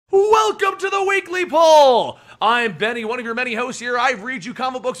Welcome to the Weekly Poll! I'm Benny, one of your many hosts here. I read you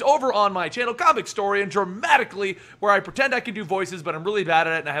comic books over on my channel, Comicstorian, dramatically, where I pretend I can do voices, but I'm really bad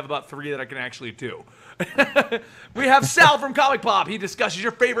at it, and I have about 3 that I can actually do. We have Sal from Comic Pop. He discusses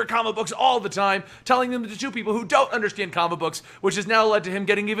your favorite comic books all the time, telling them to 2 people who don't understand comic books, which has now led to him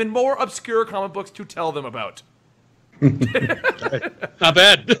getting even more obscure comic books to tell them about. Not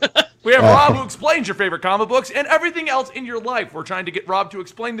bad. We have Rob, who explains your favorite comic books and everything else in your life. We're trying to get Rob to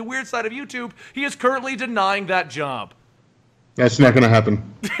explain the weird side of YouTube. He is currently denying that job. That's not going to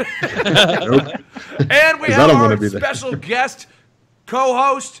happen. Nope. And we have our special guest,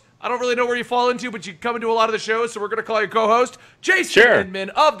 co-host. I don't really know where you fall into, but you come into a lot of the shows, so we're going to call you co-host, Jason Inman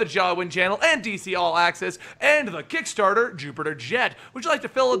of the Jawin channel and DC All Access and the Kickstarter Jupiter Jet. Would you like to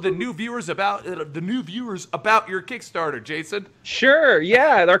fill in the new viewers about your Kickstarter, Jason? Sure,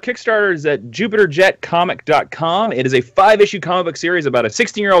 yeah. Our Kickstarter is at jupiterjetcomic.com. It is a 5-issue comic book series about a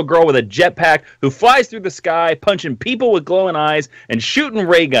 16-year-old girl with a jetpack who flies through the sky, punching people with glowing eyes and shooting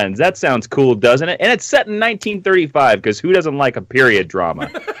ray guns. That sounds cool, doesn't it? And it's set in 1935, because who doesn't like a period drama?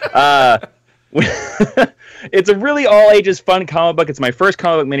 It's a really all-ages fun comic book. It's my first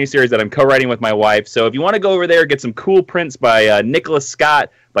comic book miniseries that I'm co-writing with my wife. So if you want to go over there, get some cool prints by Nicholas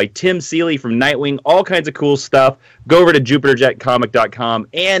Scott, by Tim Seeley from Nightwing, all kinds of cool stuff, go over to jupiterjetcomic.com.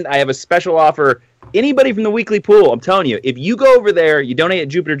 And I have a special offer. Anybody from the Weekly Pool, I'm telling you, if you go over there, you donate at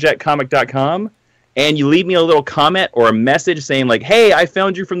jupiterjetcomic.com, and you leave me a little comment or a message saying, like, hey, I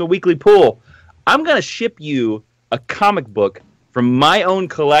found you from the Weekly Pool, I'm going to ship you a comic book from my own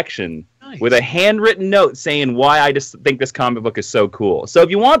collection with a handwritten note saying why I just think this comic book is so cool. So if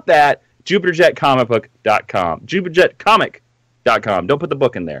you want that, jupiterjetcomicbook.com. Jupiterjetcomic.com. Don't put the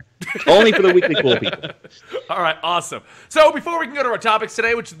book in there. Only for the Weekly Cool people. All right, awesome. So before we can go to our topics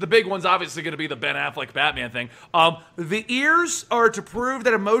today, which is the big one's obviously going to be the Ben Affleck Batman thing, the ears are to prove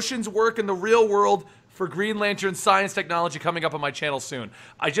that emotions work in the real world for Green Lantern science technology coming up on my channel soon.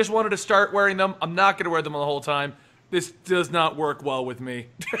 I just wanted to start wearing them. I'm not going to wear them the whole time. This does not work well with me.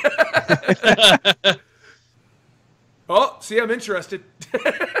 Oh, see, I'm interested.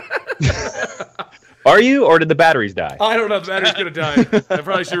 Are you, or did the batteries die? I don't know if the battery's going to die. I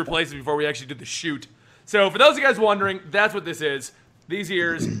probably should replace it before we actually did the shoot. So for those of you guys wondering, that's what this is. These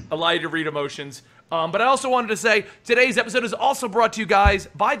ears allow you to read emotions. But I also wanted to say, today's episode is also brought to you guys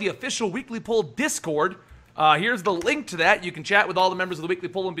by the official Weekly Poll Discord. Here's the link to that. You can chat with all the members of the Weekly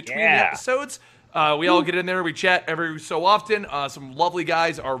Poll in between the episodes. We all get in there, we chat every so often. Some lovely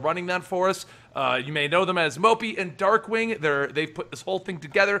guys are running that for us. You may know them as Mopey and Darkwing. They've put this whole thing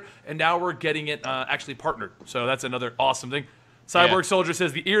together, and now we're getting it actually partnered. So that's another awesome thing. Cyborg Soldier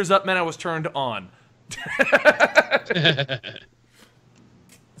says, the ears up, man, I was turned on.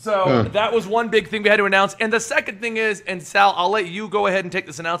 So that was one big thing we had to announce. And the second thing is, and Sal, I'll let you go ahead and take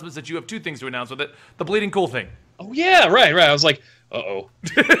this announcement since you have 2 things to announce with it. The Bleeding Cool thing. Oh, yeah, right. I was like, uh-oh.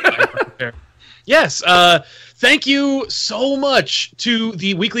 Yes, thank you so much to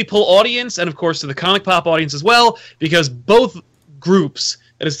the Weekly Poll audience and, of course, to the Comic Pop audience as well, because both groups,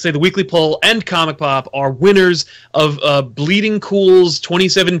 that is to say the Weekly Poll and Comic Pop, are winners of Bleeding Cool's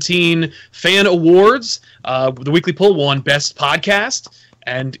 2017 Fan Awards. The Weekly Poll won Best Podcast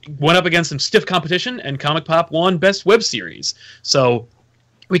and went up against some stiff competition, and Comic Pop won Best Web Series. So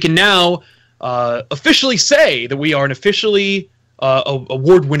we can now officially say that we are an officially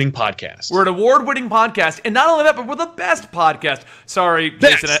award-winning podcast. We're an award-winning podcast, and not only that, but we're the best podcast. Sorry,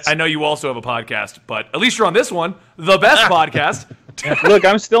 Jason, I know you also have a podcast, but at least you're on this one, the best podcast. Look,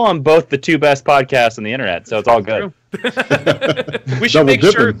 I'm still on both the 2 best podcasts on the internet, so it's all good. We should make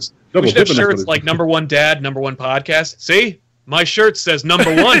shirts. We should have shirts like #1 Dad, #1 Podcast. See? My shirt says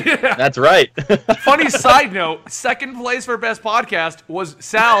 #1. Yeah. That's right. Funny side note, second place for best podcast was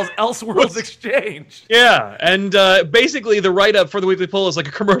Sal's Elseworlds Exchange. Yeah, and basically the write-up for the Weekly Poll is like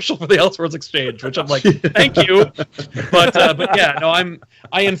a commercial for the Elseworlds Exchange, which I'm like, thank you. But yeah, no,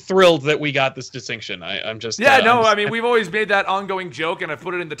 I am thrilled that we got this distinction. I'm just... I mean, we've always made that ongoing joke, and I've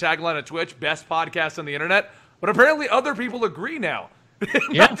put it in the tagline of Twitch, best podcast on the internet, but apparently other people agree now.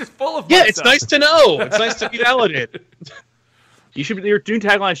 Not just full of it's nice to know. It's nice to be validated. Your new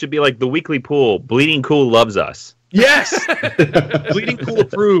tagline should be like the Weekly Pool. Bleeding Cool loves us. Yes, Bleeding Cool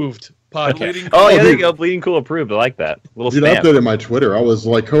approved podcast. Oh yeah, there you go. Bleeding Cool approved. I like that. Little dude, I updated my Twitter. I was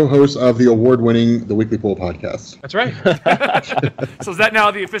like co-host of the award-winning The Weekly Poll podcast. That's right. So is that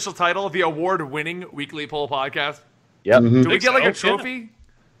now the official title of the award-winning Weekly Poll podcast? Yep. Do we get like a trophy?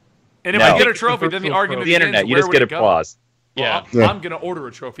 And if I get a trophy, then the argument the internet. You just get applause. Well, Yeah. I'm gonna order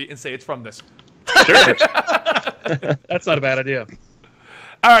a trophy and say it's from this. Sure. That's not a bad idea.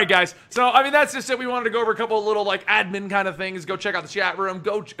 All right, guys. So, I mean, that's just it. We wanted to go over a couple of little, like, admin kind of things. Go check out the chat room.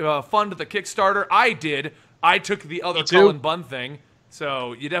 Go fund the Kickstarter. I did. I took the other Cullen Bunn thing.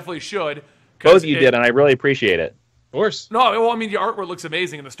 So, you definitely should. Both of you did, and I really appreciate it. Of course. No, well, I mean, the artwork looks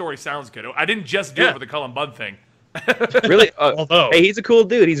amazing, and the story sounds good. I didn't just do it for the Cullen Bunn thing. Really? Hey, he's a cool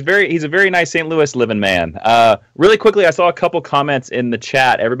dude. He's a very nice St. Louis living man. Really quickly, I saw a couple comments in the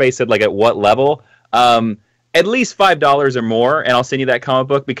chat. Everybody said, like, at what level? At least $5 or more, and I'll send you that comic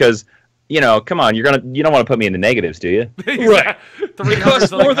book because, you know, come on, you don't want to put me in the negatives, do you? Right. It costs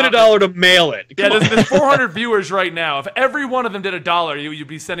more than $1 to mail it. Yeah, there's 400 viewers right now. If every one of them did $1, you'd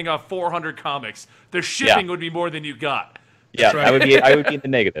be sending off 400 comics. The shipping would be more than you got. Yeah, right. I would be in the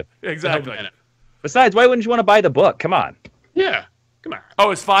negative. Exactly. Besides, why wouldn't you want to buy the book? Come on. Yeah, come on.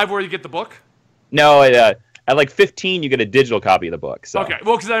 Oh, is 5 where you get the book? No, at like 15, you get a digital copy of the book. So. Okay,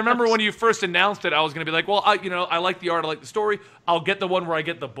 well, because I remember when you first announced it, I was going to be like, well, I like the art, I like the story. I'll get the one where I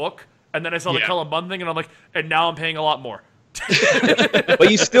get the book. And then I saw the Cullen Bunn thing, and I'm like, and now I'm paying a lot more.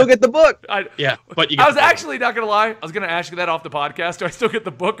 But you still get the book. But you get I was actually not going to lie. I was going to ask you that off the podcast. Do I still get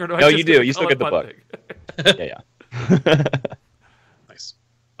the book, or do I No, just you do. You still get the book. Yeah. Nice.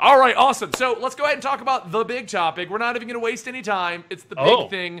 All right, awesome. So let's go ahead and talk about the big topic. We're not even going to waste any time. It's the big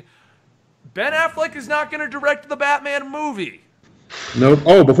thing. Ben Affleck is not going to direct the Batman movie. Nope.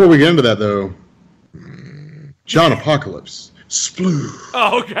 Oh, before we get into that, though, John Apocalypse. Sploosh.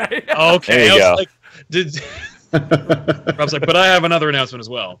 Oh, okay. Okay. There you go. Like, Rob's like, but I have another announcement as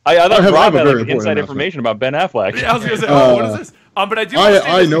well. I thought have Rob a had very like, important inside announcement. information about Ben Affleck. Yeah, I was going to say, what is this? But I do want to say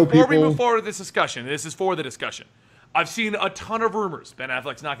I this know before we people- move forward with this discussion. This is for the discussion. I've seen a ton of rumors. Ben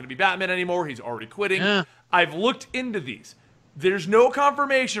Affleck's not going to be Batman anymore. He's already quitting. Yeah. I've looked into these. There's no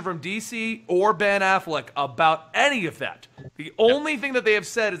confirmation from DC or Ben Affleck about any of that. The only thing that they have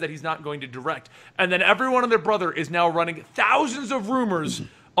said is that he's not going to direct. And then everyone and their brother is now running thousands of rumors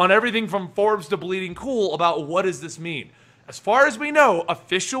on everything from Forbes to Bleeding Cool about what does this mean. As far as we know,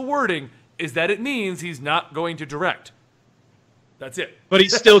 official wording is that it means he's not going to direct. That's it. But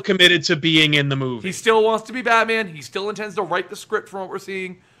he's still committed to being in the movie. He still wants to be Batman. He still intends to write the script from what we're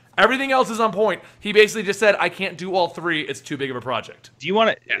seeing. Everything else is on point. He basically just said, I can't do all three. It's too big of a project. Do you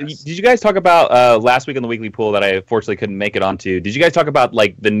want to? Yes. Did you guys talk about last week on the weekly pool that I unfortunately couldn't make it onto? Did you guys talk about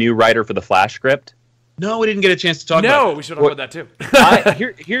like the new writer for the Flash script? No, we didn't get a chance to talk about it. No, we should talk about that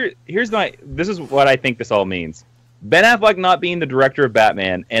too. Here's my. This is what I think this all means. Ben Affleck not being the director of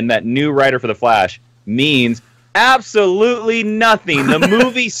Batman and that new writer for the Flash means absolutely nothing. The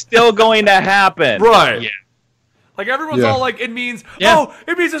movie's still going to happen. Right. Yeah. Like everyone's all like, it means,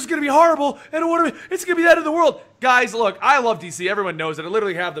 it means it's going to be horrible, and it's going to be the end of the world. Guys, look, I love DC. Everyone knows that. I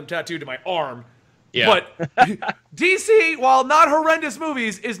literally have them tattooed to my arm. Yeah. But DC, while not horrendous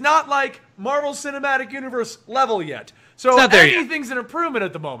movies, is not like Marvel Cinematic Universe level yet. So anything's an improvement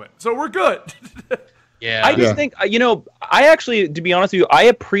at the moment. So we're good. Yeah. I just think, I actually, to be honest with you, I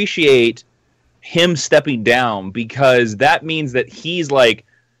appreciate him stepping down because that means that he's like,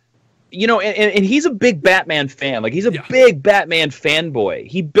 and he's a big Batman fan. Like, he's a big Batman fanboy.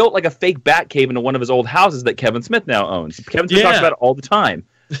 He built, like, a fake Bat cave into one of his old houses that Kevin Smith now owns. Kevin Smith talks about it all the time.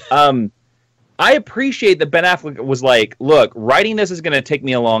 I appreciate that Ben Affleck was like, look, writing this is going to take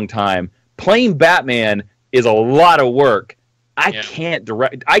me a long time. Playing Batman is a lot of work. I can't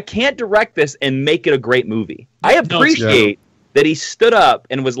direct this and make it a great movie. I appreciate that he stood up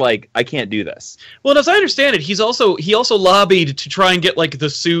and was like, I can't do this. Well, as I understand it, he also lobbied to try and get like the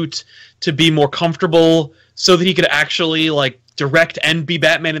suit to be more comfortable so that he could actually like direct and be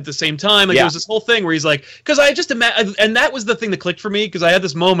Batman at the same time. Like there was this whole thing where he's like, because I just imagine, and that was the thing that clicked for me because I had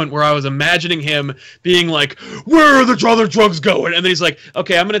this moment where I was imagining him being like, where are the other drugs going? And then he's like,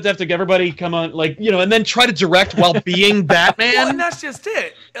 okay, I'm gonna have to get everybody come on, like, and then try to direct while being Batman. Well, and that's just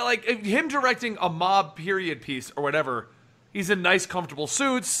it. Like him directing a mob period piece or whatever. He's in nice, comfortable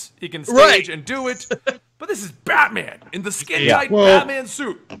suits. He can stage and do it. But this is Batman in the skin-tight Batman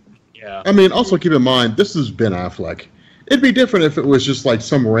suit. Yeah. I mean, also keep in mind, this is Ben Affleck. It'd be different if it was just like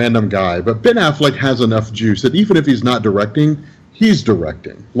some random guy, but Ben Affleck has enough juice that even if he's not directing, he's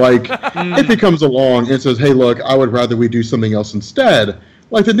directing. Like, if he comes along and says, hey, look, I would rather we do something else instead,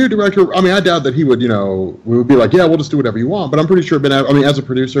 like the new director, I mean, I doubt that he would, we would be like, yeah, we'll just do whatever you want. But I'm pretty sure as a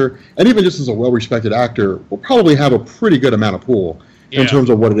producer, and even just as a well-respected actor, will probably have a pretty good amount of pull in terms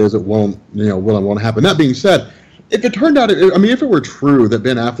of what it is that will and won't happen. That being said, if it turned out, if it were true that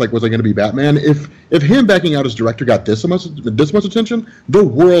Ben Affleck wasn't going to be Batman, if him backing out as director got this much attention, the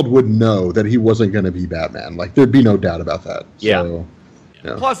world would know that he wasn't going to be Batman. Like, there'd be no doubt about that. Yeah. So,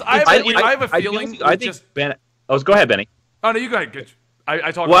 Plus, I have a feeling. I think Ben. Go ahead, Benny. Oh no, you go ahead. Good.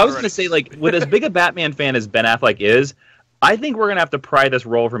 I talked. Well, I was going to say, like, with as big a Batman fan as Ben Affleck is, I think we're gonna have to pry this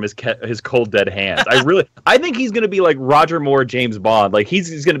role from his cold dead hands. I think he's gonna be like Roger Moore, James Bond. Like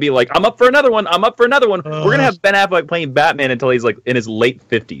he's gonna be like, I'm up for another one. I'm up for another one. We're gonna have Ben Affleck playing Batman until he's like in his late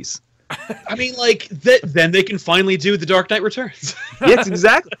 50s. I mean, like, then they can finally do The Dark Knight Returns. Yes,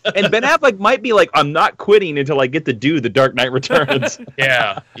 exactly. And Ben Affleck might be like, I'm not quitting until I get to do The Dark Knight Returns.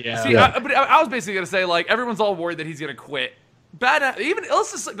 Yeah. See, but I was basically going to say, like, everyone's all worried that he's going to quit.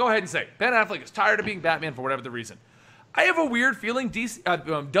 Let's just go ahead and say, Ben Affleck is tired of being Batman for whatever the reason. I have a weird feeling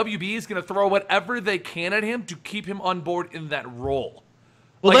WB is going to throw whatever they can at him to keep him on board in that role.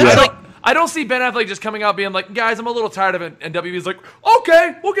 Well, like, I don't see Ben Affleck just coming out being like, guys, I'm a little tired of it. And WB's like,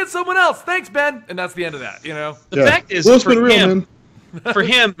 okay, we'll get someone else. Thanks, Ben. And that's the end of that, you know? The fact is, for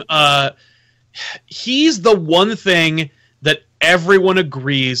him, he's the one thing that everyone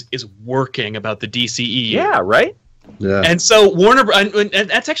agrees is working about the DCEU. Yeah, right? Yeah. And so and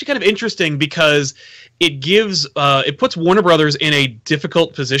that's actually kind of interesting because it puts Warner Brothers in a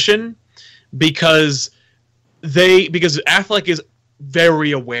difficult position because Affleck is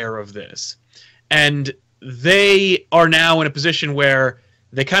very aware of this, and they are now in a position where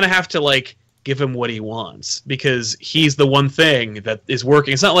they kind of have to like give him what he wants because he's the one thing that is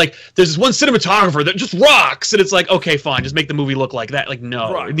working. It's not like there's this one cinematographer that just rocks and it's like, okay, fine, just make the movie look like that. Like,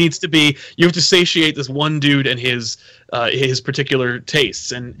 no, It needs to be, you have to satiate this one dude and his particular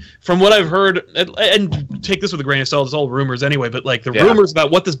tastes. And from what I've heard, and take this with a grain of salt, it's all rumors anyway, but like the rumors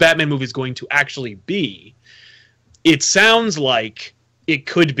about what this Batman movie is going to actually be, it sounds like it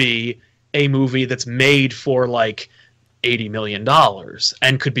could be a movie that's made for like $80 million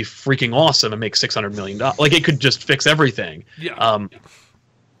and could be freaking awesome and make $600 million. Like it could just fix everything. Yeah.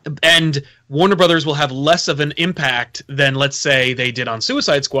 And Warner Brothers will have less of an impact than, let's say, they did on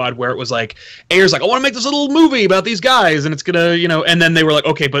Suicide Squad, where it was like, Ayer's like, I want to make this little movie about these guys, and it's gonna, and then they were like,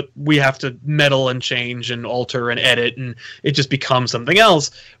 okay, but we have to meddle and change and alter and edit, and it just becomes something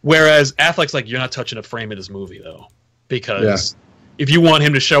else. Whereas Affleck's like, you're not touching a frame of this movie, though, because if you want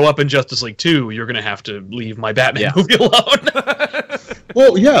him to show up in Justice League 2, you're gonna have to leave my Batman movie alone.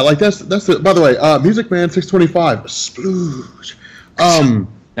 Well, yeah, like that's the. By the way, Music Man 625, splooge.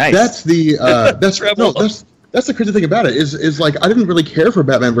 Nice. That's the that's the crazy thing about it is like I didn't really care for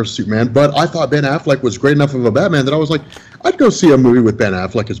Batman vs Superman, but I thought Ben Affleck was great enough of a Batman that I was like, I'd go see a movie with Ben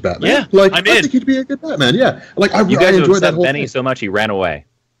Affleck as Batman. Yeah, like I think he'd be a good Batman. Yeah, like I enjoyed that whole Benny thing. so much he ran away.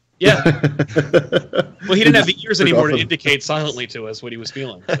 Yeah. Well, he didn't have the ears anymore to indicate silently to us what he was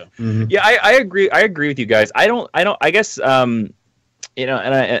feeling. So. Mm-hmm. Yeah, I agree. I agree with you guys. I guess.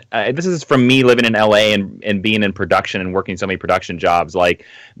 And this is from me living in LA and being in production and working so many production jobs. Like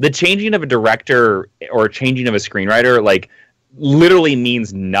the changing of a director or changing of a screenwriter, like literally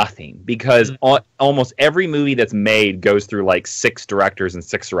means nothing because almost every movie that's made goes through like 6 directors and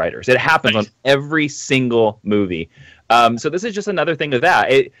 6 writers. It happens on every single movie. So this is just another thing of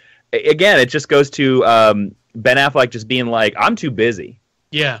that. It just goes to Ben Affleck just being like, I'm too busy.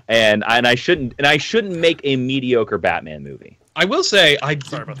 Yeah. And I shouldn't make a mediocre Batman movie. I will say,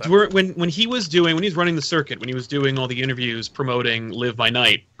 Sorry about that. when he was running the circuit, when he was doing all the interviews promoting Live by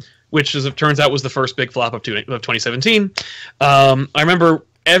Night, which as it turns out was the first big flop of 2017, I remember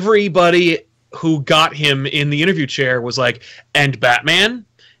everybody who got him in the interview chair was like, and Batman?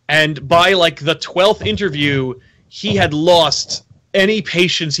 And by like the 12th interview, he had lost any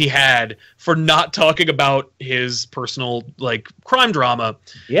patience he had for not talking about his personal like crime drama.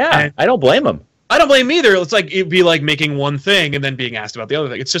 Yeah, and I don't blame him. I don't blame him either. It's like it'd be like making one thing and then being asked about the other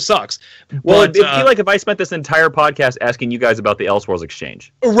thing. It just sucks. Well, it'd be like if I spent this entire podcast asking you guys about the Elseworlds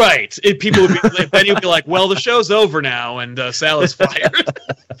exchange. Right. People would be then you'd be like, "Well, the show's over now, and Sal is fired."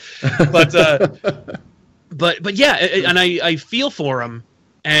 but yeah, and I feel for him,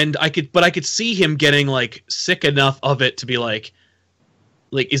 and I could see him getting like sick enough of it to be like,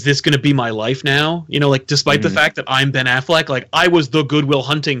 is this going to be my life now? Like, despite the fact that I'm Ben Affleck, like, I was the Good Will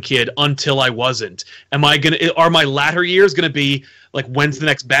Hunting kid until I wasn't. Are my latter years going to be, like, when's the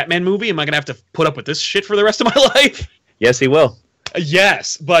next Batman movie? Am I going to have to put up with this shit for the rest of my life? Yes, he will.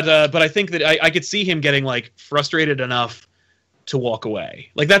 Yes, but I think that I could see him getting, like, frustrated enough to walk away.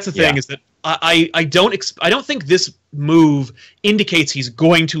 Like, that's the thing, is that I don't think this move indicates he's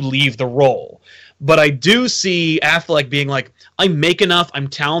going to leave the role. But I do see Affleck being like, I make enough, I'm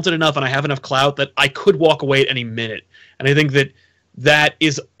talented enough, and I have enough clout that I could walk away at any minute. And I think that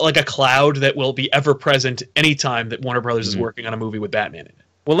is like a cloud that will be ever present anytime that Warner Brothers is working on a movie with Batman in it.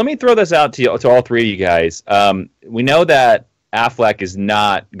 Well, let me throw this out to all three of you guys. We know that Affleck is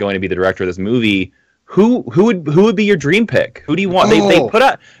not going to be the director of this movie. Who would be your dream pick? Who do you want?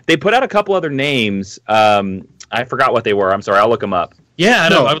 They put out a couple other names. I forgot what they were. I'm sorry. I'll look them up. Yeah, I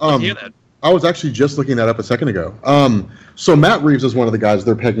know. I would love to hear that. I was actually just looking that up a second ago. So Matt Reeves is one of the guys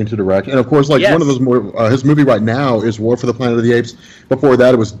they're pegging to direct, and of course, like one of those his movie right now is War for the Planet of the Apes. Before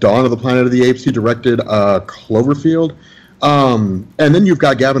that, it was Dawn of the Planet of the Apes. He directed Cloverfield, and then you've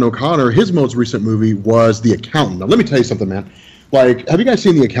got Gavin O'Connor. His most recent movie was The Accountant. Now, let me tell you something, man. Like, have you guys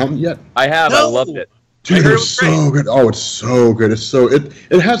seen The Accountant yet? I have. No. I loved it. Dude, it's so good. Oh, it's so good. It's so it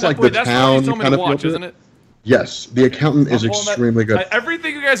has like the town kind of watch, isn't it? Yes, The Accountant is extremely good.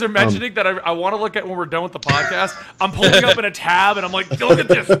 Everything you guys are mentioning that I want to look at when we're done with the podcast, I'm pulling up in a tab and I'm like, look at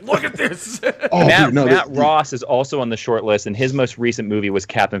this, look at this. Matt Ross is also on the short list, and his most recent movie was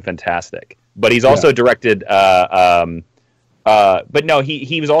Captain Fantastic. But he's also directed, but no,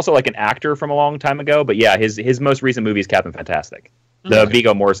 he was also like an actor from a long time ago. But yeah, his most recent movie is Captain Fantastic, the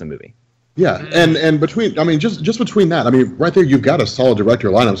Viggo Mortensen movie. Yeah, and between, I mean, just between that, I mean, right there, you've got a solid director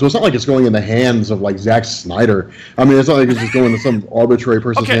lineup. So it's not like it's going in the hands of like Zack Snyder. I mean, it's not like it's just going to some arbitrary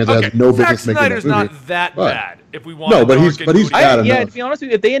person's hands that has no business making a movie. Zack Snyder's not that bad. If we want, no, but he's bad enough. Yeah, to be honest with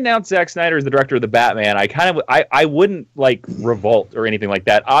you, if they announced Zack Snyder as the director of the Batman, I wouldn't like revolt or anything like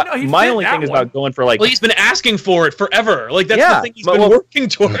that. My only thing is about going for like. Well, he's been asking for it forever. Like that's the thing he's been working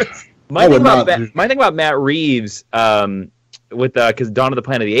towards. My thing about Matt Reeves, with because Dawn of the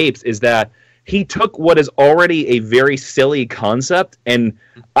Planet of the Apes is that he took what is already a very silly concept, and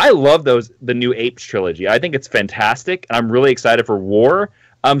I love the new Apes trilogy. I think it's fantastic, and I'm really excited for War.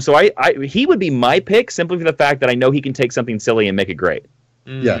 So he would be my pick simply for the fact that I know he can take something silly and make it great.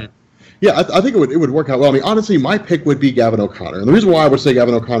 Yeah. Yeah, I think it would work out well. I mean, honestly, my pick would be Gavin O'Connor. And the reason why I would say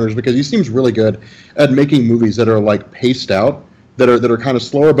Gavin O'Connor is because he seems really good at making movies that are like paced out, that are kind of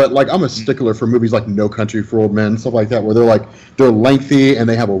slower, but like I'm a stickler for movies like No Country for Old Men, stuff like that, where they're lengthy and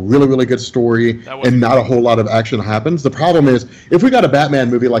they have a really, really good story and not a whole lot of action happens. The problem is, if we got a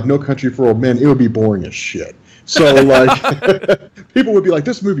Batman movie like No Country for Old Men, it would be boring as shit. So like, people would be like,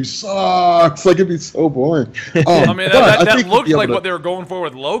 "This movie sucks." Like it'd be so boring. I mean, that looked like what they were going for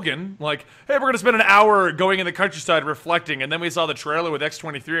with Logan. Like, hey, we're gonna spend an hour going in the countryside reflecting, and then we saw the trailer with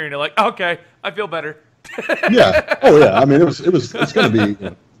X-23, and you're like, "Okay, I feel better." Yeah. Oh yeah. I mean, it's gonna be. It's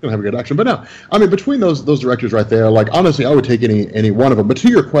gonna have a good action. But no, I mean, between those directors right there, like honestly, I would take any one of them. But to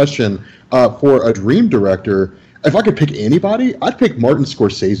your question, for a dream director, if I could pick anybody, I'd pick Martin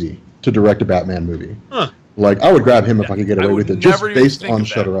Scorsese to direct a Batman movie. Huh. Like I would grab him if I could get away with it, just based on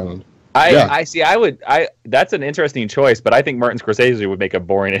Shutter Island. I see. That's an interesting choice, but I think Martin Scorsese would make a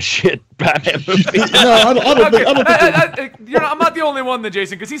boring as shit Batman movie. No, I don't think. I'm not the only one,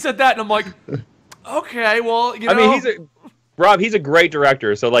 Jason, because he said that, and I'm like, okay, well, you know. I mean, he's a great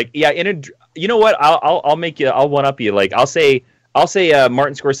director. So like, yeah, you know what? I'll one up you. Like I'll say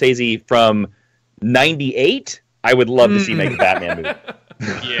Martin Scorsese from '98. I would love to see make a Batman movie.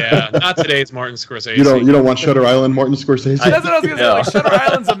 Yeah, not today's Martin Scorsese. You don't want Shutter Island, Martin Scorsese? That's what I was going to say. Like, Shutter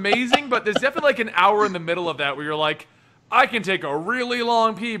Island's amazing, but there's definitely like an hour in the middle of that where you're like, I can take a really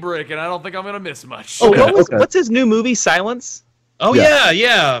long pee break, and I don't think I'm going to miss much. Oh, what's his new movie, Silence? Oh,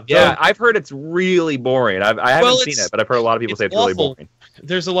 yeah. I've heard it's really boring. I haven't seen it, but I've heard a lot of people say it's really boring.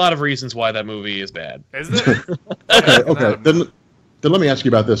 There's a lot of reasons why that movie is bad. Isn't it? Okay. Then let me ask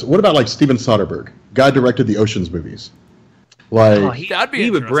you about this. What about like Steven Soderbergh? Guy directed the Ocean's movies. Like he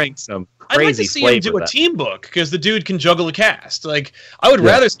would bring some crazy I'd like to see him do a team book because the dude can juggle a cast. Like I would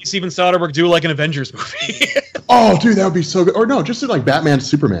rather see Steven Soderbergh do like an Avengers movie. Oh, dude, that would be so good. Or no, just do like Batman,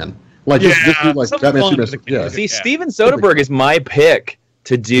 Superman. Like just do like Batman, Superman. Yeah. See, Steven Soderbergh is my pick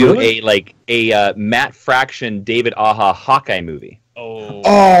to do a Matt Fraction, David Aja Hawkeye movie.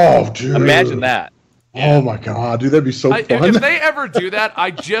 Oh, dude! Imagine that. Yeah. Oh my god, dude, that'd be so fun. If they ever do that,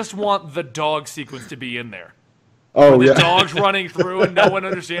 I just want the dog sequence to be in there. Oh, the dog's running through and no one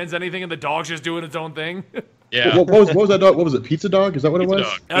understands anything, and the dog's just doing its own thing. Yeah. What was that dog? What was it? Pizza Dog? Is that what it was?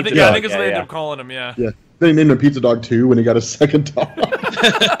 I think that's what they ended up calling him. Yeah. Yeah. They named him Pizza Dog 2 when he got a second dog.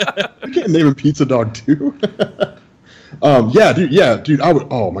 You can't name him Pizza Dog 2. Dude. I would.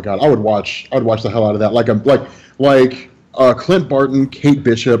 Oh my god, I would watch the hell out of that. Like Clint Barton, Kate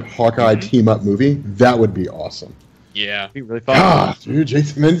Bishop, Hawkeye team up movie. That would be awesome. Yeah, it'd be really fun. God, dude,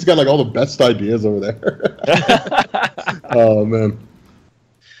 Jason, man, he's got like all the best ideas over there. Oh man.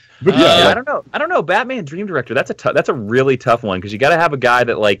 But yeah, I don't know. Batman Dream Director. That's a really tough one because you got to have a guy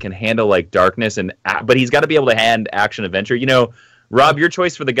that like can handle like darkness but he's got to be able to hand action adventure. You know, Rob, your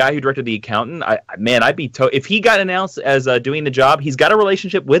choice for the guy who directed The Accountant. I'd be if he got announced as doing the job. He's got a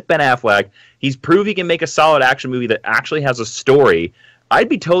relationship with Ben Affleck. He's proved he can make a solid action movie that actually has a story. I'd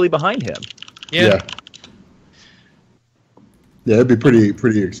be totally behind him. Yeah. Yeah, it'd be pretty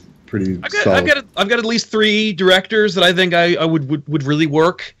solid. I've got at least 3 directors that I think I would really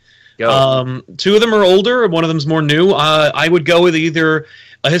work. Go. 2 of them are older, and one of them's more new. I would go with either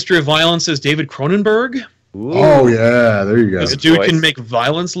A History of Violence as David Cronenberg. Ooh. Oh yeah, there you go. Because dude can make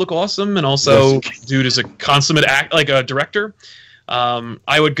violence look awesome, and also dude is a consummate a director.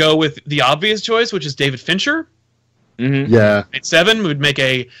 I would go with the obvious choice, which is David Fincher. Mm-hmm. Yeah. 7 would make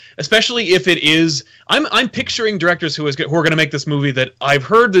especially if it is. I'm picturing directors who are going to make this movie that I've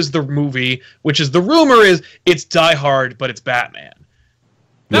heard is the movie, which is the rumor is it's Die Hard, but it's Batman.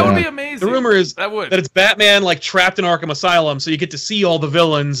 That would be amazing. The rumor is that it's Batman like trapped in Arkham Asylum, so you get to see all the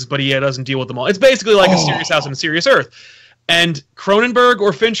villains, but he doesn't deal with them all. It's basically like a Serious House and a Serious Earth. And Cronenberg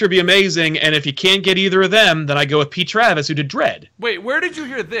or Fincher be amazing, and if you can't get either of them, then I go with Pete Travis, who did Dredd. Wait, where did you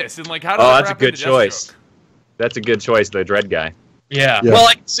hear this? And like, how did that's a good choice. That's a good choice, the Dredd guy. Yeah. Well,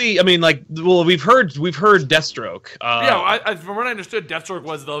 we've heard Deathstroke. From what I understood, Deathstroke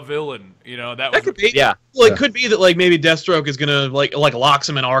was the villain. That could be. Yeah. Well, it could be that like maybe Deathstroke is gonna like locks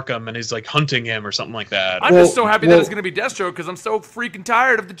him in Arkham and he's like hunting him or something like that. I'm just so happy that it's gonna be Deathstroke because I'm so freaking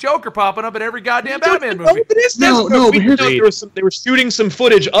tired of the Joker popping up in every goddamn Batman movie. It is Deathstroke. No, but here's they were shooting some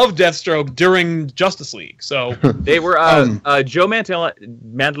footage of Deathstroke during Justice League. So they were Joe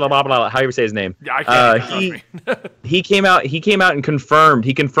Mantello, how you say his name? Yeah, I can't. He came out and confirmed.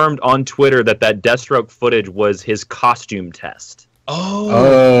 He confirmed on Twitter that Deathstroke footage was his costume test.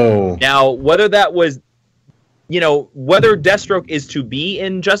 Oh. Now, whether that was, whether Deathstroke is to be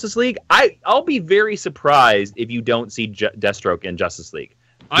in Justice League, I'll be very surprised if you don't see Deathstroke in Justice League.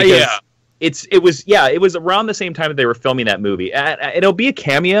 It was around the same time that they were filming that movie. It'll be a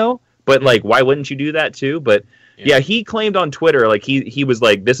cameo, but like, why wouldn't you do that too? But yeah, he claimed on Twitter, like he was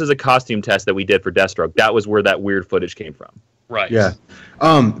like, this is a costume test that we did for Deathstroke. That was where that weird footage came from. Right. Yeah.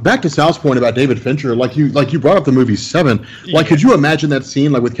 Back to Sal's point about David Fincher, like you brought up the movie 7. Like, could you imagine that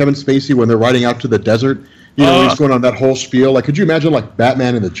scene like with Kevin Spacey when they're riding out to the desert? He's going on that whole spiel. Like, could you imagine like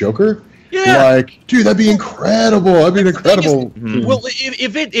Batman and the Joker? Yeah. Like, dude, that'd be incredible. That'd be incredible. Well,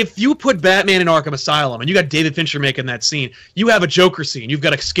 if you put Batman in Arkham Asylum and you got David Fincher making that scene, you have a Joker scene, you've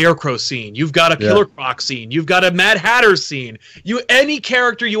got a Scarecrow scene, you've got a Killer Croc scene, you've got a Mad Hatter scene. Any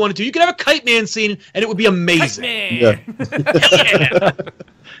character you want to do, you could have a Kite Man scene, and it would be amazing. Yeah.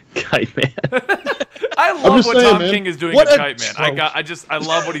 Kite Man. I love what Tom King is doing with Kite Man. I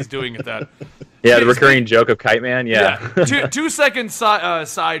love what he's doing at that. Yeah, the recurring joke of Kite Man. Yeah. 2 second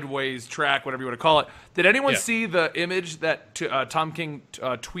sideways track, whatever you want to call it. Did anyone see the image that Tom King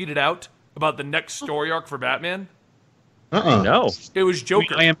tweeted out about the next story arc for Batman? No. It was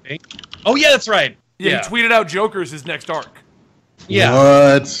Joker. Oh yeah, that's right. Yeah, he tweeted out Joker's his next arc. Yeah.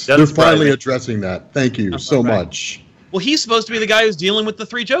 What? They're finally addressing that. Thank you so much. Well, he's supposed to be the guy who's dealing with the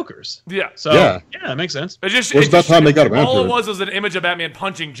 3 Jokers. Yeah. So that makes sense. It's about time they got him all after it was an image of Batman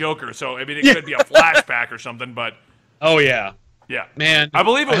punching Joker. So I mean, it could be a flashback or something. But yeah, man, I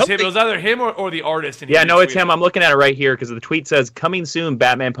believe it was him. It was either him or the artist. And it's him. I'm looking at it right here because the tweet says, "Coming soon,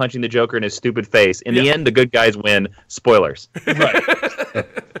 Batman punching the Joker in his stupid face. In the end, the good guys win." Spoilers. Right.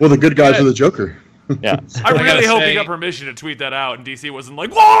 Well, the good guys are the Joker. Yeah. I really hope he got permission to tweet that out, and DC wasn't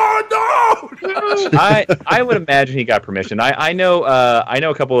like, "Whoa, no!" I would imagine he got permission. I know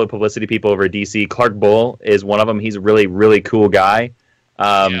a couple of publicity people over at DC. Clark Bull is one of them. He's a really, really cool guy.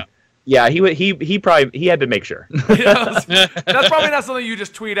 Yeah, he probably had to make sure. That's probably not something you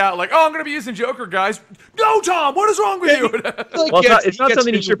just tweet out like, "Oh, I'm going to be using Joker, guys." No, Tom, what is wrong with you? Well, it's not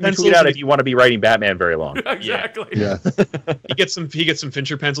something you should tweet out if you want to be writing Batman very long. Exactly. Yeah. He gets some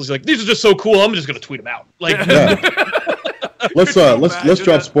Fincher pencils. He's like, "These are just so cool. I'm just going to tweet them out." Like, let's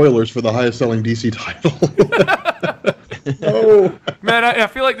drop spoilers for the highest selling DC title. Oh man, I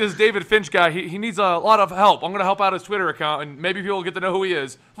feel like this David Finch guy. He needs a lot of help. I'm gonna help out his Twitter account, and maybe people will get to know who he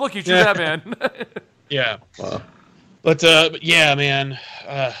is. Look, he's Batman. Yeah. Wow. But yeah, man.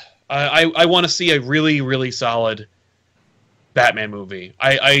 I want to see a really, really solid Batman movie.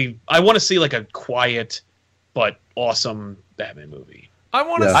 I want to see like a quiet but awesome Batman movie. I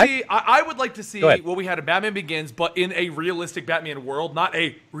want to see. I would like to see what we had in Batman Begins, but in a realistic Batman world, not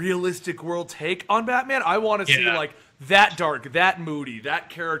a realistic world take on Batman. I want to see like that dark, that moody, that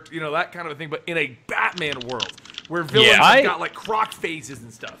character, that kind of a thing, but in a Batman world where villains have got like croc faces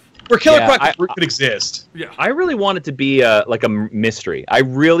and stuff. Where Killer Croc could exist. Yeah, I really want it to be like a mystery. I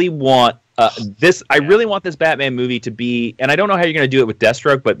really want this. I really want this Batman movie to be, and I don't know how you're going to do it with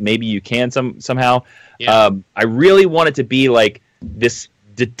Deathstroke, but maybe you can somehow. Yeah. I really want it to be like this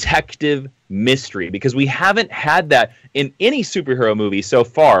detective mystery because we haven't had that in any superhero movie so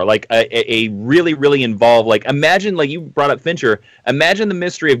far. Like a really, really involved. Like imagine, like you brought up Fincher. Imagine the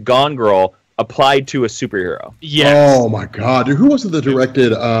mystery of Gone Girl applied to a superhero. Yes. Oh my God! Dude, who was it that directed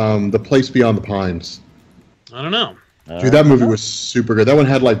The Place Beyond the Pines? I don't know. Dude, that movie was super good. That one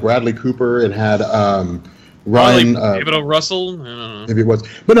had like Bradley Cooper. It had Ryan. David O. Russell. I don't know. Maybe it was,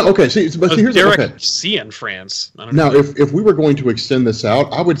 but no. Okay, see, but here's Derek C. in France. I don't now, know. if we were going to extend this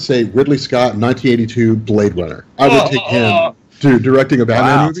out, I would say Ridley Scott, 1982 Blade Runner. I would take him to directing a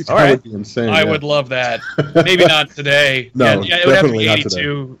Batman movie. That would be insane. I would love that. Maybe not today. No, it would have to be definitely not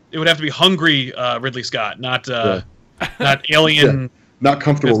 82. It would have to be hungry Ridley Scott, not Alien. Yeah. Not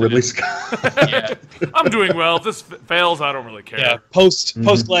comfortable Ridley Scott. Yeah. I'm doing well. If this fails, I don't really care. Yeah, post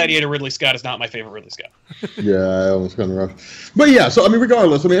Gladiator Regardless, Scott is not my favorite Ridley Scott. Yeah, I almost kind of rough. But yeah, so I mean,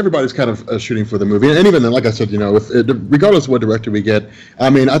 regardless, I mean, everybody's kind of shooting for the movie, and even then, like I said, you know, regardless of what director we get, I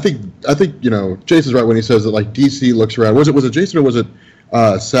mean, I think you know, Jason's right when he says that like DC looks around. Was it Jason or was it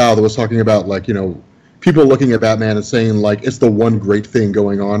Sal that was talking about like, you know, people looking at Batman and saying like it's the one great thing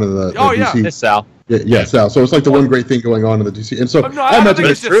going on in the DC. It's Sal. Yeah, Sal. So it's like the one great thing going on in the DC, and so no, I imagine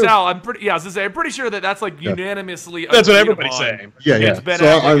it's true. Sal. I'm pretty sure that's like unanimously. That's what everybody's saying. Yeah. It's Ben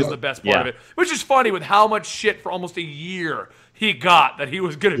Affleck is the best part of it, which is funny with how much shit for almost a year he got that he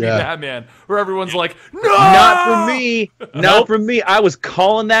was going to be Batman, where everyone's like, no! Not for me. Not for me. I was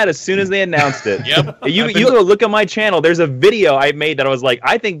calling that as soon as they announced it. Yep. You go look on my channel. There's a video I made that I was like,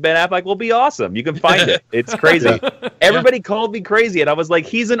 I think Ben Affleck will be awesome. You can find it. It's crazy. Everybody called me crazy, and I was like,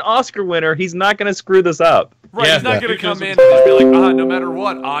 he's an Oscar winner. He's not going to screw this up. Right, he's not going to come in and just be like, no matter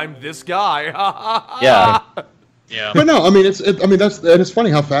what, I'm this guy. Yeah. Yeah. But no, I mean it's funny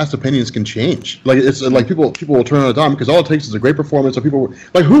how fast opinions can change. Like it's like people will turn on a dime because all it takes is a great performance. So people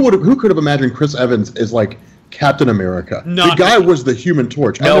like who could have imagined Chris Evans is like Captain America? The guy was the Human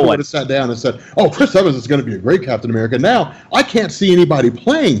Torch. I never would have sat down and said, "Oh, Chris Evans is going to be a great Captain America." Now I can't see anybody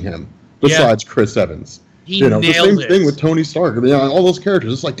playing him besides Chris Evans. He nailed the same thing with Tony Stark. You know, all those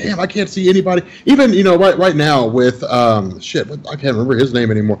characters. It's like, damn, I can't see anybody. Even right now with I can't remember his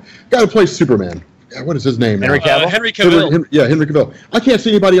name anymore. Guy who plays Superman. Yeah, what is his name? Henry Cavill. Henry Cavill. Henry Cavill. I can't see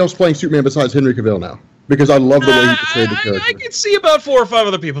anybody else playing Superman besides Henry Cavill now because I love the way he portrayed the character. I could see about 4 or 5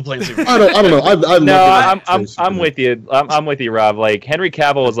 other people playing Superman. I don't know. I'm with you. I'm with you, Rob. Like Henry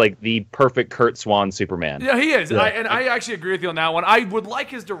Cavill is like the perfect Kurt Swan Superman. Yeah, he is. Yeah. I actually agree with you on that one. I would like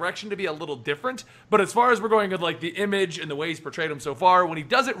his direction to be a little different, but as far as we're going with like the image and the way he's portrayed him so far, when he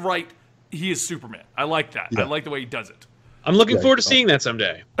does it right, he is Superman. I like that. Yeah. I like the way he does it. I'm looking forward to seeing that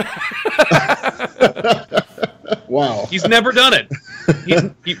someday. Wow. He's never done it.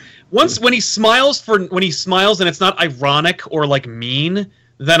 When he smiles and it's not ironic or like mean,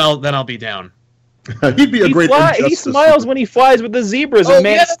 then I'll be down. He'd be a great Injustice. He smiles when he flies with the zebras in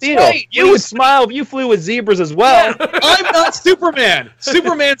Man of Steel. Right. You would smile if you flew with zebras as well. Yeah, I'm not Superman.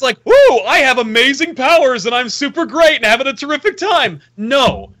 Superman's like, woo, I have amazing powers and I'm super great and having a terrific time.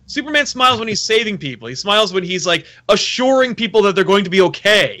 No. Superman smiles when he's saving people. He smiles when he's like assuring people that they're going to be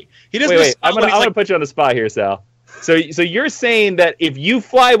okay. He doesn't. Wait. I'm gonna put you on the spot here, Sal. So you're saying that if you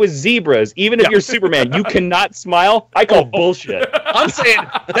fly with zebras, even if you're Superman, you cannot smile? I call bullshit. I'm saying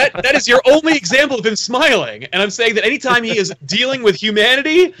that is your only example of him smiling, and I'm saying that anytime he is dealing with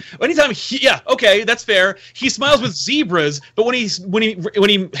humanity, that's fair. He smiles with zebras, but when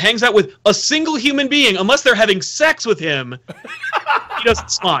he hangs out with a single human being, unless they're having sex with him, he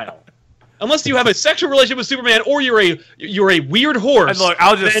doesn't smile. Unless you have a sexual relationship with Superman, or you're a weird horse. And look,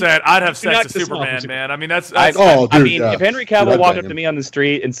 I'll just say it. I'd have sex with Superman, man. I mean, that's if Henry Cavill walked up to me on the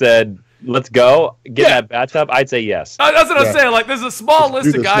street and said, "Let's go get in that bathtub," I'd say yes. That's what I'm saying. Like, there's a small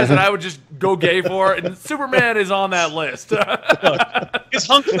list of guys that I would just go gay for, and Superman is on that list. Look, his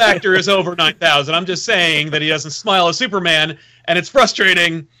hunk factor is over 9,000. I'm just saying that he doesn't smile as Superman, and it's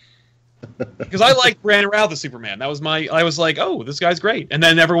frustrating. Because I liked Brandon Routh as Superman. I was like, oh, this guy's great. And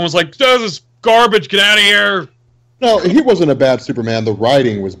then everyone was like, this is garbage, get out of here. No, he wasn't a bad Superman. The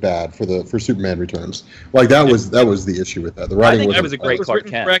writing was bad for Superman Returns. Like that was the issue with that. The writing was a great Clark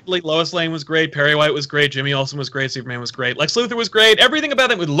Kent. Correctly. Lois Lane was great. Perry White was great. Jimmy Olsen was great. Superman was great. Lex Luthor was great. Everything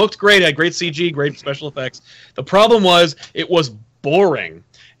about it looked great. It had great CG, great special effects. The problem was it was boring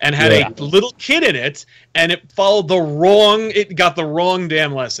and had a little kid in it, and it got the wrong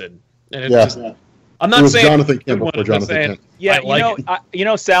damn lesson. And I'm not saying Jonathan Kent before Jonathan Kent.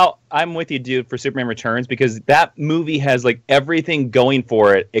 Yeah, Sal, I'm with you, dude, for Superman Returns, because that movie has like everything going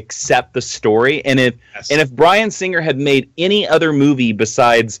for it except the story. And if Bryan Singer had made any other movie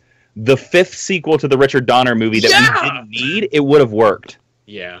besides the 5th sequel to the Richard Donner movie that we didn't need, it would have worked.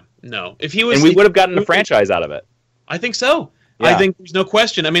 Yeah, no. If he was, and we would have gotten a franchise out of it. I think so. Yeah. I think there's no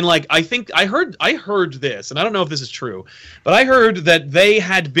question. I mean, like, I heard this, and I don't know if this is true, but I heard that they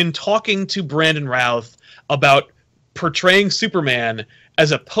had been talking to Brandon Routh about portraying Superman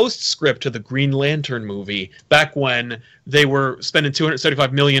as a postscript to the Green Lantern movie back when they were spending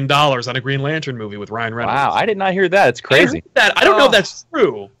 $275 million on a Green Lantern movie with Ryan Reynolds. Wow, I did not hear that. It's crazy. I don't know if that's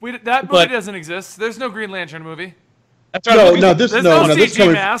true. That movie doesn't exist. There's no Green Lantern movie. That's right. There's no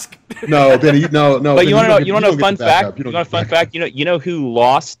CG mask. No, Benny, no. But you want to know a fun fact? You know a fun fact? You know who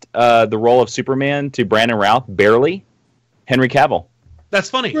lost the role of Superman to Brandon Routh barely? Henry Cavill. That's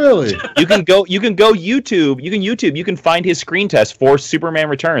funny. Really? You can go YouTube. You can find his screen test for Superman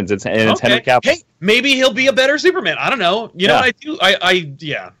Returns. It's Henry Cavill. Hey, maybe he'll be a better Superman. I don't know. You know what I do?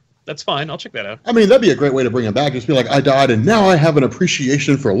 Yeah, that's fine. I'll check that out. I mean, that'd be a great way to bring him back. Just be like, I died, and now I have an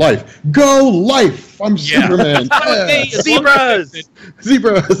appreciation for life. Go life! I'm Superman. Hey, Zebras.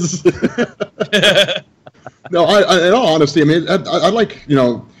 Zebras. No, in all honesty, I mean, I like,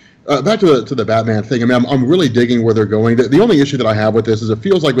 back to the Batman thing. I mean, I'm really digging where they're going. The only issue that I have with this is it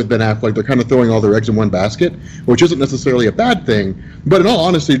feels like with Ben Affleck, they're kind of throwing all their eggs in one basket, which isn't necessarily a bad thing. But in all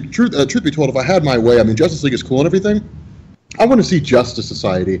honesty, truth be told, if I had my way, I mean, Justice League is cool and everything. I want to see Justice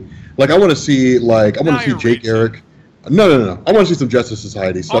Society. Like, I want to see Jake Garrick. No. I want to see some Justice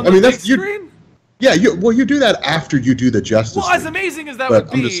Society stuff. On the big screen? Yeah, you do that after you do the Justice League. Well, as amazing as that would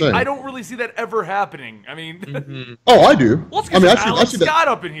be, I don't really see that ever happening. I mean... Oh, I do. Well, I mean, I see Scott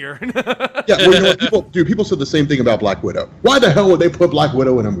up in here. Yeah, well, you know what? People said the same thing about Black Widow. Why the hell would they put Black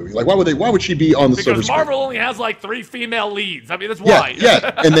Widow in a movie? Like, why would she be on the silver screen? Because Marvel only has like 3 female leads. I mean, that's why.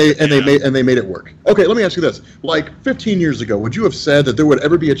 Yeah, and they made it work. Okay, let me ask you this. Like 15 years ago, would you have said that there would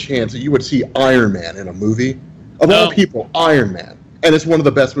ever be a chance that you would see Iron Man in a movie? Of all people, Iron Man. And it's one of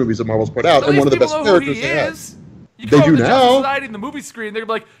the best movies that Marvel's put out, and one of the best characters they have. They do now. Society in the movie screen, they're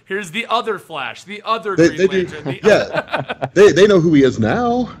like, "Here's the other Flash, the other Green Lantern." They know who he is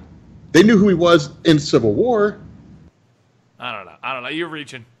now. They knew who he was in Civil War. I don't know. You're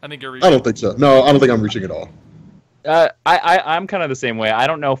reaching. I think you're reaching. I don't think so. No, I don't think I'm reaching at all. I'm kind of the same way. I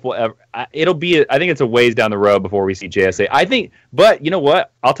don't know if we'll ever. I think it's a ways down the road before we see JSA. I think, but you know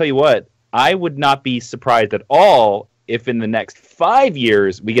what? I'll tell you what. I would not be surprised at all if in the next 5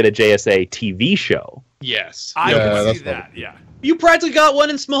 years we get a JSA TV show. Yes. I can see that, yeah. You practically got one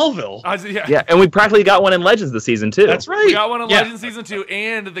in Smallville. Yeah, and we practically got one in Legends this season, too. That's right. We got one in Legends Season 2,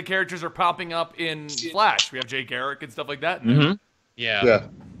 and the characters are popping up in Flash. We have Jake Garrick and stuff like that. Mm-hmm. Yeah.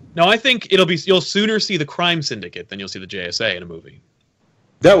 No, I think you'll sooner see the Crime Syndicate than you'll see the JSA in a movie.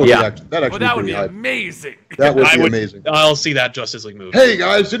 That would be amazing. That would be amazing. I'll see that Justice League movie. Hey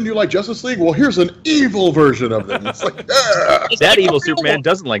guys, didn't you like Justice League? Well, here's an evil version of them. It's like that evil Superman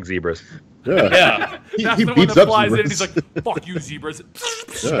doesn't like zebras. Yeah. He beats up zebras. And he's like, "Fuck you, zebras."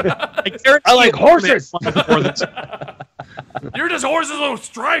 I like horses. You're just horses with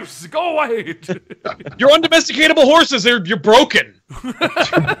stripes. Go away. You're undomesticatable horses. You're broken.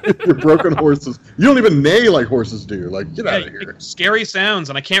 You're broken horses. You don't even neigh like horses do. Like, get out of here. Scary sounds,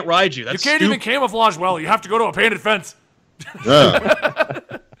 and I can't ride you. That's you can't even camouflage well. You have to go to a painted fence. Yeah.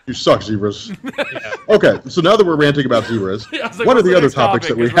 You suck, zebras. Yeah. Okay, so now that we're ranting about zebras, what are the other topics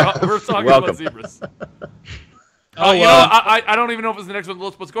that we have? We're talking about zebras. I don't even know if it's the next one on the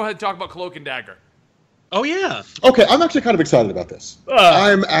list, but let's go ahead and talk about Cloak and Dagger. Oh yeah. Okay, I'm actually kind of excited about this.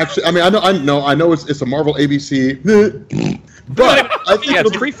 I know it's a Marvel ABC, but I think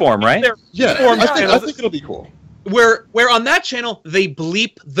it's Freeform, right? I think it'll be cool. Where on that channel they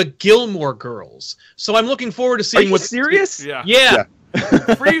bleep the Gilmore Girls, so I'm looking forward to seeing what's serious. Yeah.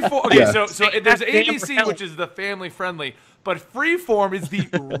 Freeform. Okay, so there's ABC, which is the family friendly. But Freeform is the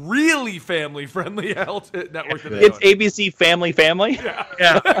really family-friendly network. It's ABC Family. Yeah.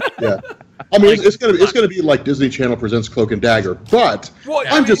 I mean, it's gonna be like Disney Channel presents Cloak and Dagger, but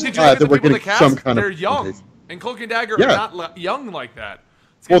I'm just glad that we're getting some kind of. They're young, and Cloak and Dagger are not young like that.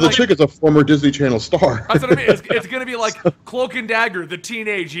 Well, the chick is a former Disney Channel star. That's what I mean. It's gonna be like Cloak and Dagger, the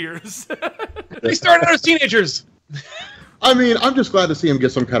teenage years. They started out as teenagers. I mean, I'm just glad to see him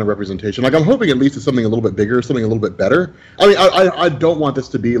get some kind of representation. Like, I'm hoping at least it's something a little bit bigger, something a little bit better. I mean, I don't want this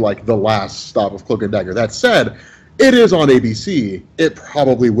to be like the last stop of Cloak and Dagger. That said, it is on ABC. It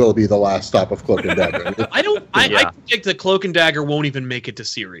probably will be the last stop of Cloak and Dagger. I predict that Cloak and Dagger won't even make it to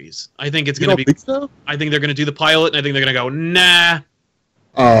series. I think it's going to be. Think so? I think they're going to do the pilot, and I think they're going to go, nah.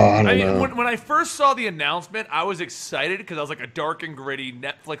 Oh, I don't know. When I first saw the announcement, I was excited because I was like, a dark and gritty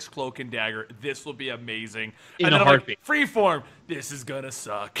Netflix Cloak and Dagger. This will be amazing. In a heartbeat. Like, Freeform. This is gonna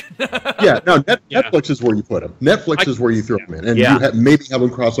suck. Netflix is where you put them. Netflix is where you throw them in, and you maybe have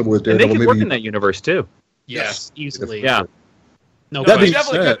them cross over with Daredevil. And they could work in that universe too. Yes, easily. Yeah. No, that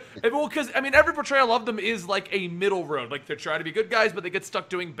definitely could. Well, because I mean, every portrayal of them is like a middle road. Like, they're trying to be good guys, but they get stuck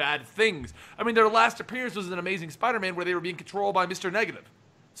doing bad things. I mean, their last appearance was in Amazing Spider-Man, where they were being controlled by Mr. Negative.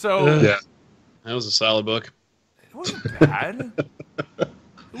 So that was a solid book. It wasn't bad.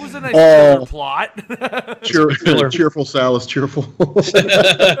 It was a nice filler plot. Cheerful Sal is cheerful.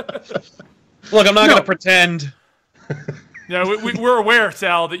 Look, I'm not going to pretend. Yeah, we're aware,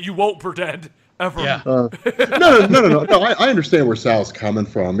 Sal, that you won't pretend ever. Yeah. No. I understand where Sal's coming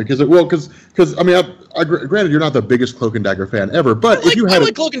from because I mean, granted, you're not the biggest Cloak and Dagger fan ever, but if you had I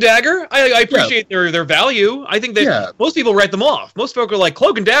like Cloak and Dagger. I appreciate their value. I think that most people write them off. Most folk are like,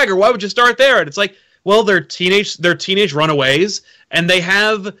 Cloak and Dagger, why would you start there? And it's like, well, they're teenage runaways, and they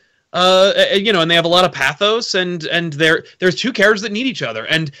have. And they have a lot of pathos, and there's two characters that need each other.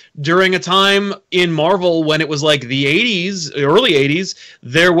 And during a time in Marvel when it was like the 80s, early 80s,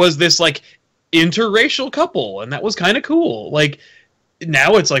 there was this like interracial couple, and that was kind of cool. Like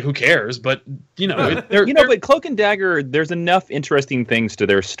now it's like, who cares? But but Cloak and Dagger, there's enough interesting things to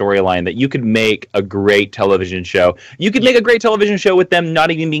their storyline that you could make a great television show. You could make a great television show with them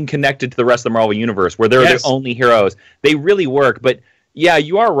not even being connected to the rest of the Marvel universe, where they're the only heroes. They really work, but. Yeah,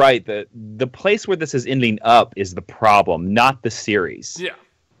 you are right. The place where this is ending up is the problem, not the series. Yeah.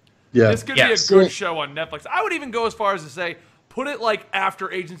 This could be a good show on Netflix. I would even go as far as to say, put it like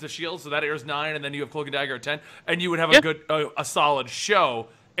after Agents of S.H.I.E.L.D., so that airs 9, and then you have Cloak and Dagger at 10, and you would have a good, a solid show,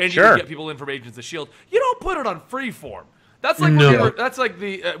 and you would get people in from Agents of S.H.I.E.L.D. You don't put it on Freeform. That's like that's like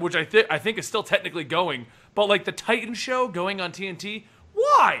the which I think is still technically going, but like the Titan show going on TNT.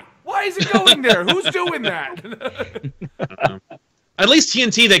 Why? Why is it going there? Who's doing that? At least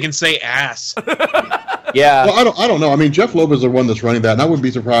TNT, they can say ass. Yeah. Well, I don't know. I mean, Jeff Loeb is the one that's running that, and I wouldn't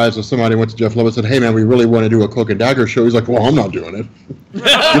be surprised if somebody went to Jeff Loeb and said, "Hey, man, we really want to do a Cloak and Dagger show." He's like, "Well, I'm not doing it.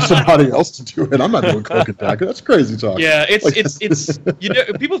 Get somebody else to do it. I'm not doing Cloak and Dagger. That's crazy talk." Yeah, it's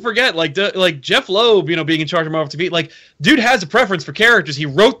people forget like Jeff Loeb, being in charge of Marvel TV. Like, dude has a preference for characters. He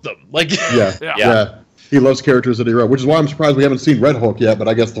wrote them. Like, yeah. He loves characters that he wrote, which is why I'm surprised we haven't seen Red Hulk yet. But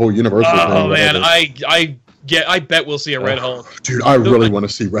I guess the whole universe. Oh man, I bet we'll see a Red Hulk. Dude, I really want to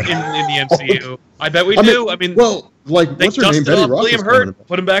see Red Hulk in the MCU. I bet we do. I mean, what's her name? Betty Ross. William Hurt.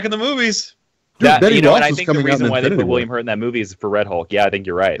 Put him back in the movies. Dude, Betty Ross and I think the reason why they put William Hurt in that movie is for Red Hulk. Yeah, I think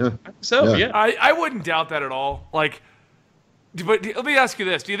you're right. Yeah. I wouldn't doubt that at all. Like, but let me ask you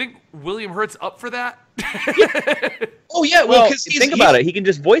this: do you think William Hurt's up for that? Oh yeah, well, because think about it, he can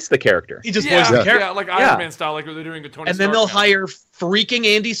just voice the character. He just voices the character, like Iron Man style, like they're doing with Tony. And then they'll hire freaking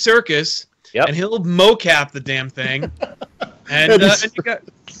Andy Serkis. Yep. And he'll mocap the damn thing,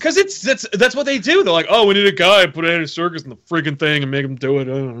 because that's what they do. They're like, oh, we need a guy, put Andy Serkis in the freaking thing and make him do it.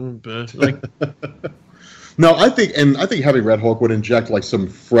 Like, no, I think having Red Hulk would inject like some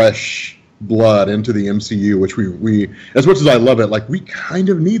fresh blood into the MCU, which we as much as I love it, like we kind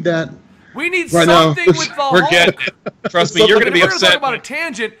of need that. We need right something now. with the Hulk. We're getting it. Trust me, you're going to be upset. Talk about a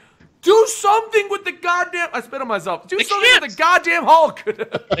tangent. Do something with the goddamn. I spit on myself. Do something with the goddamn Hulk.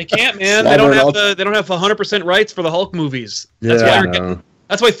 They can't, man. They don't have 100% rights for the Hulk movies. That's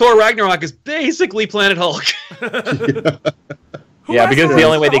That's why Thor Ragnarok is basically Planet Hulk. Yeah, because it's the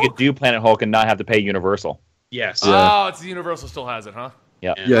only way they could do Planet Hulk and not have to pay Universal. Yes. Oh, it's the Universal still has it, huh?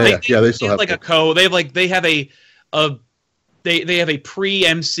 Yeah. They still have like a co. They have a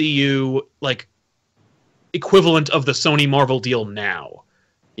pre-MCU like equivalent of the Sony Marvel deal now.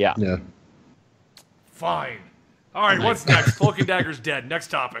 Yeah. Fine. All right, what's next? Cloak and Dagger's dead. Next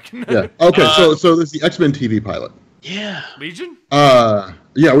topic. Yeah. Okay, so there's the X-Men TV pilot. Yeah. Legion? Yeah,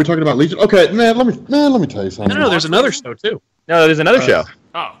 are we talking about Legion? Okay, man, let me tell you something. No, there's another show too. No, there's another show.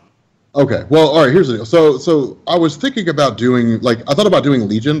 Oh. Okay, well, all right, here's the deal. So I was thinking about I thought about doing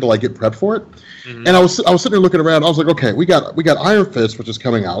Legion to get prepped for it. Mm-hmm. And I was sitting there looking around. I was like, okay, we got Iron Fist, which is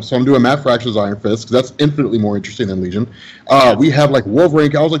coming out. So I'm doing Matt Fraction's Iron Fist because that's infinitely more interesting than Legion. We have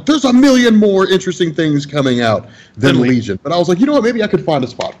Wolverine. I was like, there's a million more interesting things coming out than Legion. But I was like, you know what? Maybe I could find a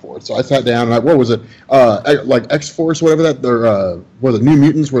spot for it. So I sat down and what was it? X-Force, whatever that. Were the New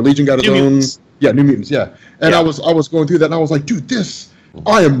Mutants where Legion got its own? Mutants. Yeah, New Mutants. Yeah. And I was going through that and I was like, dude,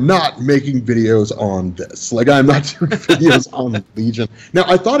 I am not making videos on this. I'm not doing videos on Legion. Now,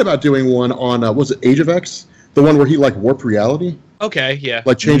 I thought about doing one on, was it Age of X? The one where he, warped reality? Okay, yeah.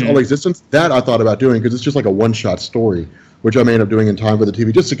 Change all existence? That I thought about doing because it's just a one-shot story, which I may end up doing in time for the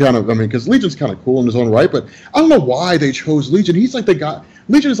TV, just to kind of, because Legion's kind of cool in his own right, but I don't know why they chose Legion. He's like the guy,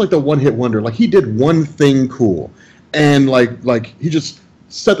 Legion is like the one-hit wonder. He did one thing cool, and, he just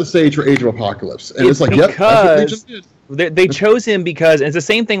set the stage for Age of Apocalypse. And it's yep, that's what Legion did. They chose him because it's the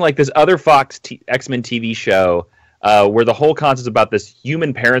same thing like this other Fox X-Men TV show where the whole concept is about this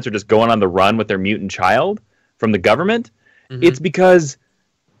human parents are just going on the run with their mutant child from the government. Mm-hmm. It's because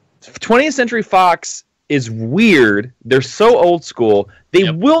 20th Century Fox is weird. They're so old school.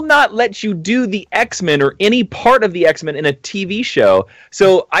 They will not let you do the X-Men or any part of the X-Men in a TV show.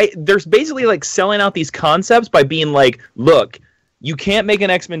 So there's basically like selling out these concepts by being like, look, you can't make an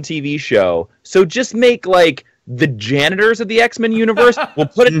X-Men TV show, so just make like the janitors of the X-Men universe. We'll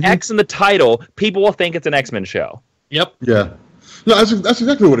put an X in the title. People will think it's an X-Men show. Yep. Yeah. No, that's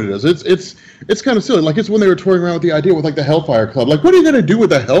exactly what it is. It's kind of silly. Like, it's when they were toying around with the idea with like the Hellfire Club. Like, what are you gonna do with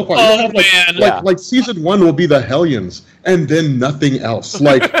the Hellfire? Oh man! Like season 1 will be the Hellions, and then nothing else.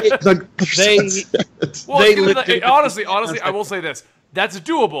 Like, honestly, I will say this: that's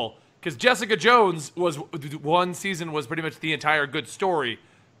doable because Jessica Jones was one season was pretty much the entire good story.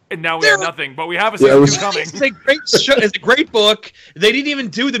 And now we have nothing, but we have a season 2 coming. It's a great show. It's a great book. They didn't even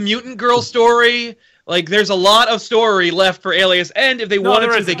do the Mutant Girl story. Like, there's a lot of story left for Alias, and if they wanted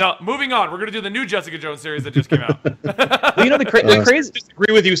to... Moving on. We're going to do the new Jessica Jones series that just came out. Well, you know, the crazy...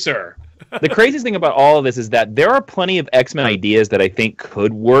 disagree with you, sir. The craziest thing about all of this is that there are plenty of X-Men ideas that I think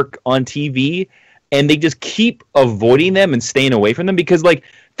could work on TV, and they just keep avoiding them and staying away from them, because, like,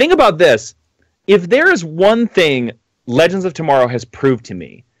 think about this. If there is one thing Legends of Tomorrow has proved to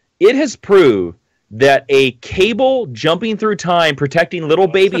me, it has proved that a Cable jumping through time protecting little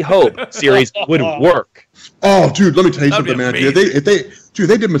baby Hope series would work. Oh, dude, let me tell you something, man. If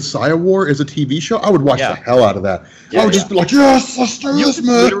they did Messiah War as a TV show, I would watch the hell out of that. I would just be like, yes, let's do this,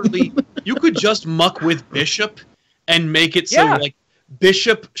 man. Literally, you could just muck with Bishop and make it so like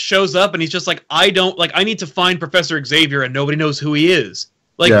Bishop shows up and he's just like, I need to find Professor Xavier and nobody knows who he is.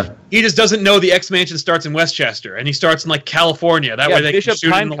 Like, he just doesn't know the X-Mansion starts in Westchester and he starts in like California. That way they Bishop can shoot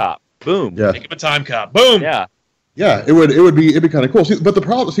Time Cop. Boom. Yeah. Make him a time cop. Boom. Yeah. Yeah, it'd be kind of cool. See, but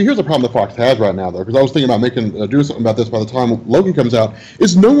here's the problem that Fox has right now, though, because I was thinking about doing something about this by the time Logan comes out.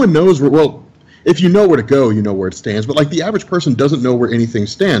 Is no one knows where. Well, if you know where to go, you know where it stands. But like the average person doesn't know where anything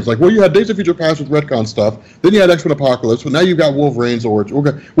stands. Like, well, you had Days of Future Past with retcon stuff. Then you had X-Men Apocalypse. But now you've got Wolverine's origin.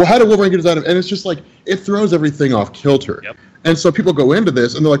 Okay. Well, how did Wolverine get his item? And it's just like it throws everything off kilter. Yep. And so people go into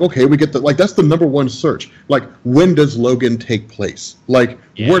this and they're like, okay, we get that's the number one search. Like, when does Logan take place? Like,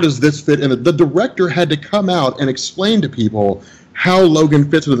 where does this fit in? The director had to come out and explain to people how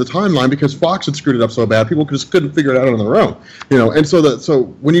Logan fits into the timeline because Fox had screwed it up so bad, people just couldn't figure it out on their own. You know, and so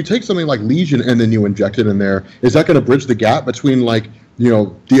when you take something like Legion and then you inject it in there, is that going to bridge the gap between like, you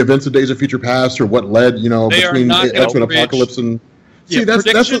know, the events of Days of Future Past or what led, you know, between X-Men Apocalypse and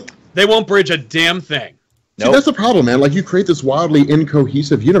that's what, they won't bridge a damn thing. See, that's the problem, man. Like, you create this wildly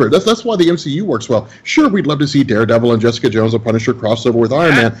incohesive universe. That's why the MCU works well. Sure, we'd love to see Daredevil and Jessica Jones and Punisher crossover with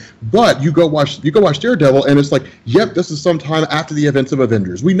Iron Man, but you go watch Daredevil, and it's like, yep, this is sometime after the events of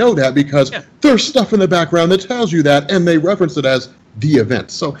Avengers. We know that because there's stuff in the background that tells you that, and they reference it as the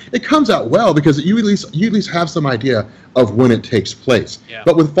event. So it comes out well because you at least have some idea of when it takes place. Yeah.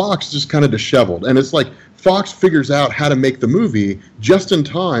 But with Fox, it's just kind of disheveled, and it's like Fox figures out how to make the movie just in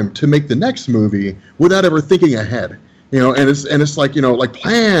time to make the next movie without ever thinking ahead. You know, and it's like, you know, like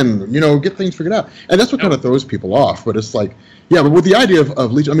plan, you know, get things figured out. And that's what kind of throws people off. But it's like, yeah, but with the idea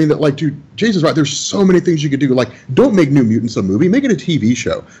of Legion, I mean, like, dude, Jason's right. There's so many things you could do. Like, don't make New Mutants a movie. Make it a TV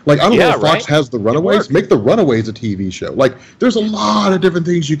show. Like, I don't know if Fox has the Runaways. Make the Runaways a TV show. Like, there's a lot of different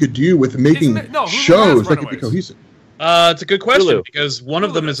things you could do with making shows that could be cohesive. It's a good question because one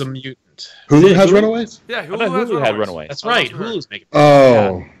of them is a mutant. Hulu has Runaways? Yeah, Hulu had Runaways. That's right. Hulu's making.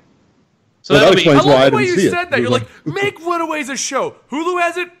 Oh. So that explains why I the way didn't you see said it. that. You're like, make Runaways a show. Hulu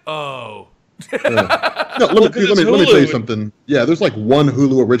has it? Oh. No, let me tell you something. Yeah, there's like one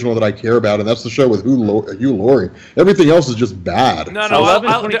Hulu original that I care about, and that's the show with Hugh Laurie. Everything else is just bad. No,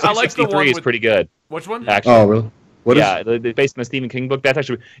 I like the one is pretty good. Which one? Actually. Oh, really? Based on the Stephen King book. That's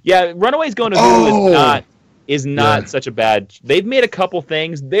actually Runaways going to Hulu is not such a bad. They've made a couple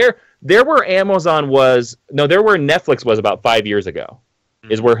things. There where Netflix was about 5 years ago,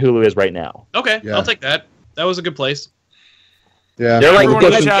 is where Hulu is right now. Okay, I'll take that. That was a good place. Yeah, they're like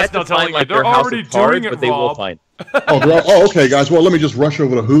they're already doing it, but they will find. Okay, guys. Well, let me just rush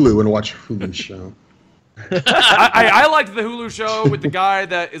over to Hulu and watch Hulu's show. I liked the Hulu show with the guy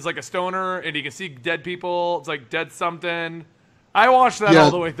that is like a stoner and he can see dead people. It's like Dead Something. I watched that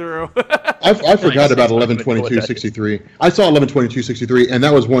all the way through. I forgot about 11/22/63. I saw 11/22/63, and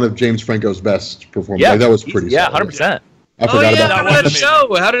that was one of James Franco's best performances. Yeah, that was pretty. Yeah, solid. 100%. I forgot about that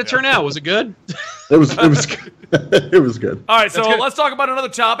show. How did it turn out? Was it good? It was it was good. All right, so let's talk about another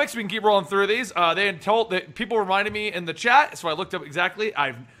topic so we can keep rolling through these. They had told that people reminded me in the chat, so I looked up exactly.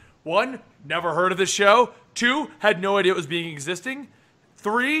 I've never heard of this show. 2, had no idea it was existing.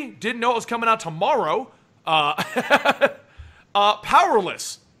 3, didn't know it was coming out tomorrow.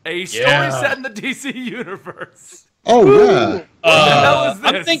 Powerless, a story set in the DC universe. Oh, yeah. What the hell is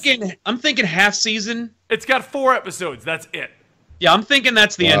this? I'm thinking half season. It's got 4 episodes. That's it. Yeah, I'm thinking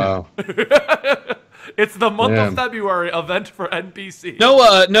that's the end. It's the month of February event for NBC.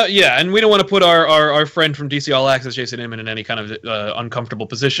 No, yeah, and we don't want to put our friend from DC All Access, Jason Inman, in any kind of uncomfortable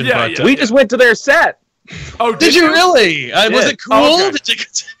position. Yeah, but yeah. We just went to their set. Oh, did you really? Was it cool? Oh, okay.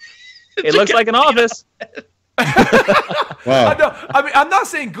 It looks like an office. Wow. No, I mean, I'm not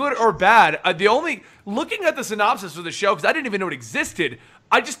saying good or bad. Looking at the synopsis for the show, because I didn't even know it existed,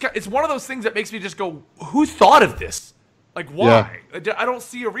 it's one of those things that makes me just go, who thought of this? Like, why? Yeah. I don't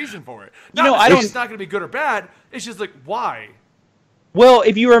see a reason for it. It's not going to be good or bad. It's just like, why? Well,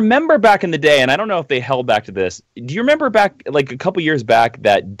 if you remember back in the day, and I don't know if they held back to this, do you remember back, like a couple years back,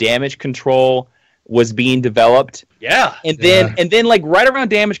 that Damage Control was being developed? Yeah. And then like right around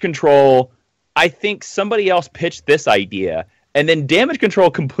Damage Control, I think somebody else pitched this idea, and then Damage Control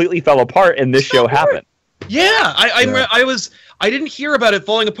completely fell apart, and this show happened. Yeah, I didn't hear about it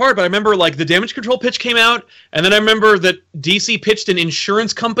falling apart, but I remember like the Damage Control pitch came out, and then I remember that DC pitched an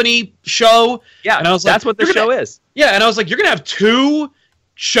insurance company show. Yeah, and I was that's what the show is. Yeah, and I was like, you're gonna have 2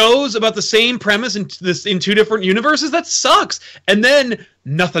 shows about the same premise in 2 different universes? That sucks. And then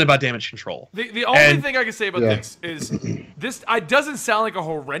nothing about Damage Control. The only thing I can say about this is this doesn't sound like a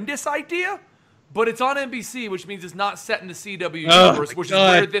horrendous idea. But it's on NBC, which means it's not set in the CW universe, which is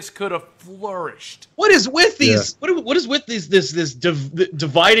where this could have flourished. What is with these? Yeah. What is with these? This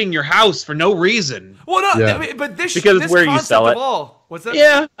dividing your house for no reason? Well, no, I mean, but this because it's where you sell it. What's that?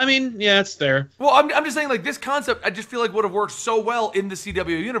 Yeah, I mean, yeah, it's there. Well, I'm just saying, like, this concept, I just feel like would have worked so well in the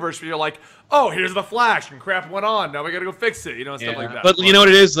CW universe, where you're like, oh, here's the Flash, and crap went on, now we gotta go fix it, and stuff like that. But you know what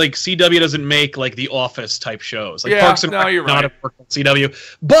it is? Like, CW doesn't make, like, The Office type shows. Like, Parks and Rec not have worked on CW.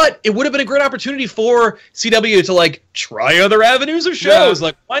 But it would have been a great opportunity for CW to, like, try other avenues of shows. Yeah.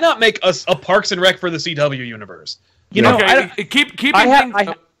 Like, why not make a Parks and Rec for the CW universe? You know, go ahead.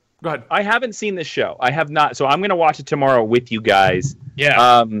 I haven't seen this show. I have not, so I'm going to watch it tomorrow with you guys.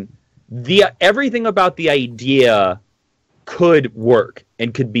 Yeah. Everything about the idea could work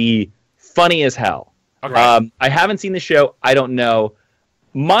and could be funny as hell. Okay. I haven't seen the show. I don't know.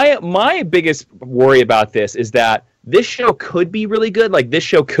 My biggest worry about this is that this show could be really good. Like, this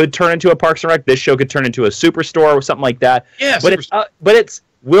show could turn into a Parks and Rec. This show could turn into a Superstore or something like that. Yeah. But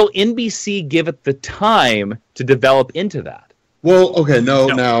will NBC give it the time to develop into that? Well, okay, no.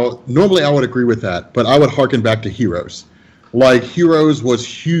 Now, normally I would agree with that, but I would harken back to Heroes. Like, Heroes was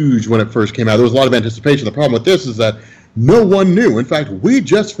huge when it first came out. There was a lot of anticipation. The problem with this is that no one knew. In fact, I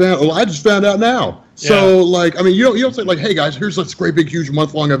just found out now. Yeah. So, like, I mean, you don't say, like, hey, guys, here's this great, big, huge,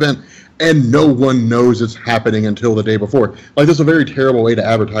 month-long event, and no one knows it's happening until the day before. Like, that's a very terrible way to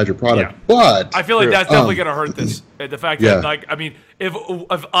advertise your product. Yeah. But I feel like that's definitely going to hurt this. The fact that, like, I mean, if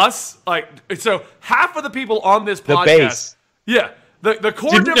us, like, so half of the people on this podcast... The base. Yeah, the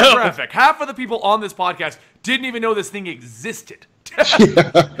core demographic, half of the people on this podcast didn't even know this thing existed.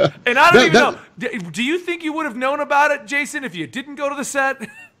 And I don't even know. Do you think you would have known about it, Jason, if you didn't go to the set?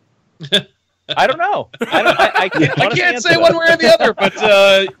 I don't know. I can't say one way or the other, but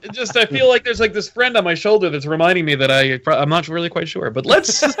I feel like there's like this friend on my shoulder that's reminding me that I'm not really quite sure. But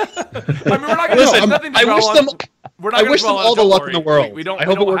let's. I mean, we're not going to listen. Nothing to I wish them all the luck in the world. I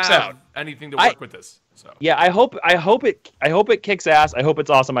hope it works out. Anything to work with this. So. Yeah, I hope it kicks ass. I hope it's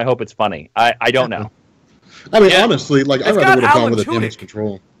awesome. I hope it's funny. I don't know. I mean, honestly, like, I rather would have gone with a Damage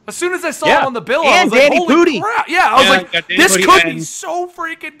Control. As soon as I saw him on the bill, I was Danny like, holy crap. Yeah, I was like, this could be so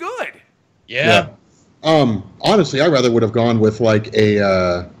freaking good. Yeah. Honestly, I rather would have gone with like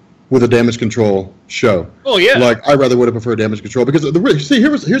a Damage Control show. Oh yeah. Like, I rather would have preferred Damage Control because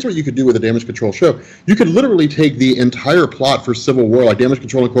here's what you could do with a Damage Control show. You could literally take the entire plot for Civil War, like Damage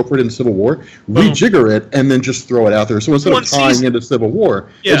Control Incorporated in Civil War, rejigger it, and then just throw it out there. So instead of tying into Civil War,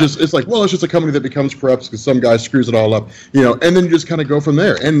 it's like, well, it's just a company that becomes corrupt because some guy screws it all up, and then you just kind of go from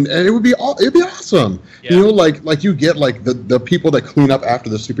there, and it'd be awesome. Yeah. Like you get like the people that clean up after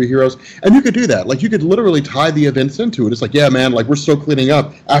the superheroes, and you could do that. Like, you could literally tie the events into it. It's like, yeah, man, like, we're still cleaning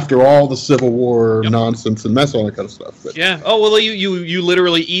up after all the Civil War nonsense and mess, all that kind of stuff. But. Yeah. Oh well, you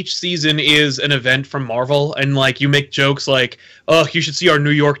literally, each season is an event from Marvel, and like, you make jokes like, "Oh, you should see our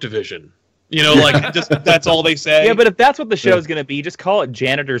New York division." Like, just that's all they say. Yeah, but if that's what the show's going to be, just call it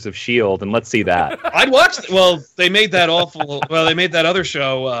Janitors of S.H.I.E.L.D. and let's see that. I'd watch. Well, they made that awful. Well, they made that other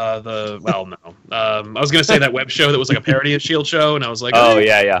show. I was going to say that web show that was like a parody of S.H.I.E.L.D. show, and I was like, oh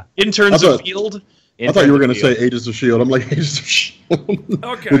yeah. Interns of Field. I thought you were going to say Agents of S.H.I.E.L.D. I'm like, Agents of S.H.I.E.L.D.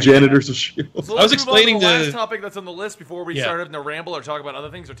 Okay. The Janitors of S.H.I.E.L.D. So I was explaining the last topic that's on the list before we started to ramble or talk about other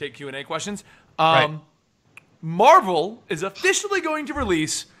things or take Q&A questions. Marvel is officially going to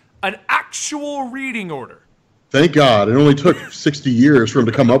release an actual reading order Thank God. It only took 60 years for him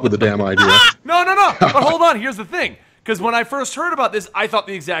to come up with the damn idea. No. But hold on. Here's the thing. Because when I first heard about this, I thought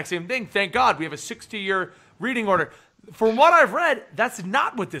the exact same thing. Thank God we have a 60-year reading order. From what I've read, that's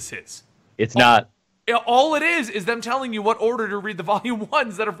not what this is. It's not. All it is them telling you what order to read the volume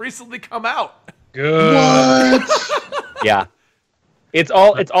 1s that have recently come out. Good. What? Yeah. It's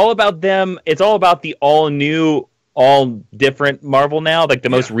all about them. It's all about the all new, all different Marvel now, like the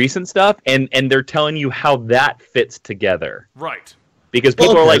most recent stuff, and they're telling you how that fits together. Right. Because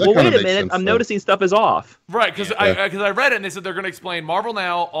people are like, well, wait a minute, sense, I'm noticing stuff is off. Right, because I read it and they said they're going to explain Marvel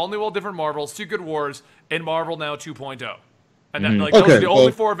Now, all new, all different Marvels, Secret Wars, and Marvel Now 2.0. And that, those are the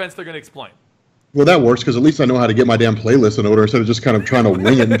only 4 events they're going to explain. Well, that works because at least I know how to get my damn playlist in order instead of just kind of trying to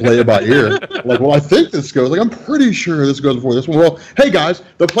wing it and play it by ear. Like, well, I think this goes. Like, I'm pretty sure this goes before this one. Well, hey guys,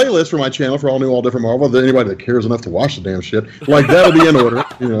 the playlist for my channel for all new, all different Marvel. Anybody that cares enough to watch the damn shit, like that'll be in order,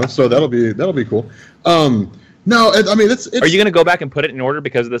 So that'll be cool. No, I mean it's. Are you going to go back and put it in order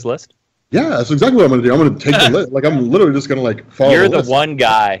because of this list? Yeah, that's exactly what I'm going to do. I'm going to take the list. Like, I'm literally just going to follow. You're the the list. one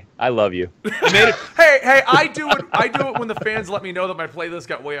guy. I love you. Hey, I do it when the fans let me know that my playlist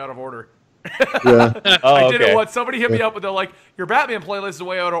got way out of order. Yeah. I did it once. Somebody hit me up and they're like, your Batman playlist is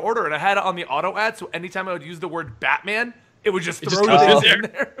way out of order. And I had it on the auto ad, so anytime I would use the word Batman, it would just throw things in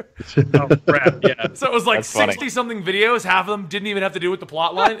there. Oh, crap, yeah. So it was like That's funny. 60-something videos. Half of them didn't even have to do with the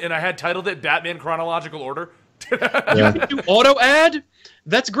plot line, and I had titled it Batman Chronological Order. Yeah. You do auto ad?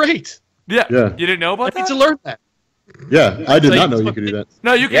 That's great. Yeah. Yeah. You didn't know about I need that? to learn that. Yeah, I did So not you know you put could do that.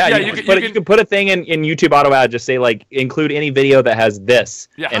 No, you can. Yeah, you you can put a thing in YouTube auto ad, just say like include any video that has this,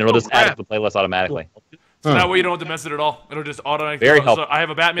 Yeah. and it'll just add crap. it to the playlist automatically. So that way you don't have to mess it at all. It'll just automatically. Very So helpful. I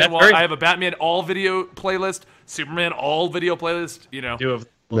have a Batman That's one. very- I have a Batman all video playlist. Superman all video playlist. Do have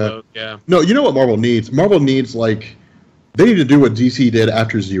yeah. No, you know what Marvel needs? Marvel needs they need to do what DC did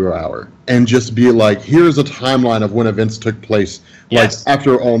after 0 Hour and just be like, here's a timeline of when events took place, Yes.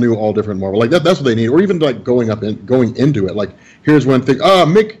 after all new, all different Marvel. Like that's what they need, or even going into it. Like here's when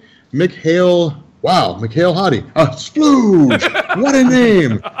Mikhail Hadi, Splooge, what a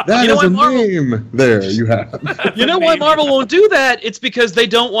name! That is a name. There you have. You know why Marvel won't do that? It's because they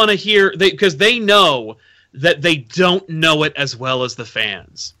don't want to hear because they know that they don't know it as well as the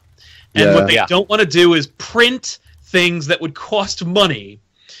fans. And what they don't want to do is print things that would cost money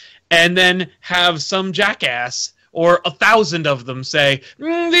and then have some jackass or 1,000 of them say,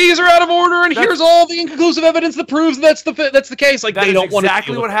 these are out of order and here's all the inconclusive evidence that proves that's the case. Like, That they is don't want to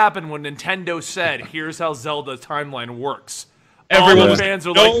exactly what happened when Nintendo said, here's how Zelda's timeline works. Everyone all the was fans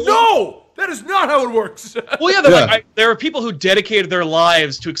are like, like, no! That is not how it works. Well, yeah, like, there are people who dedicated their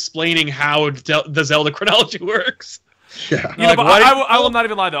lives to explaining how the Zelda chronology works. Yeah. You know, but I will not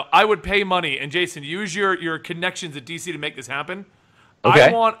even lie, though. I would pay money, and Jason, use your connections at DC to make this happen. Okay.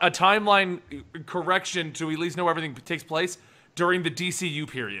 I want a timeline correction to at least know everything takes place during the DCU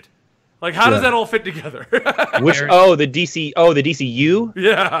period. Like, how does that all fit together? Which the DCU?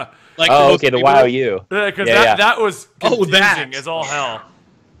 Yeah. Like, Oh, okay, the YOU. Because Yeah, that was confusing that. as all hell.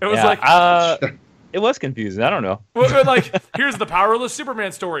 It was Yeah, it was confusing. I don't know. like, here's the powerless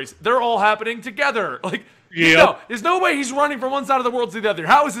Superman stories. They're all happening together. Like, no, there's no way he's running from one side of the world to the other.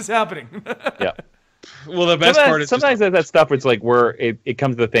 How is this happening? Yeah. Well, the best part is sometimes that stuff where it's like where it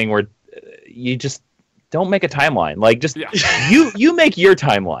comes to the thing where you just don't make a timeline. Like just you make your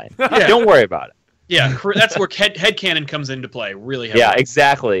timeline. Don't worry about it. Yeah, that's where headcanon comes into play. Really heavily. Yeah,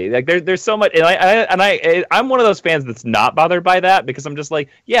 exactly. Like there's so much, and I'm one of those fans that's not bothered by that because I'm just like,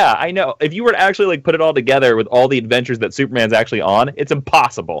 yeah, I know. If you were to actually like put it all together with all the adventures that Superman's actually on, it's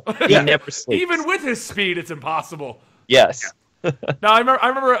impossible. He never sleeps. Even with his speed, it's impossible. Yes. Now I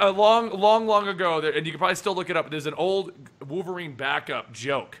remember a long ago, and you can probably still look it up. There's an old Wolverine backup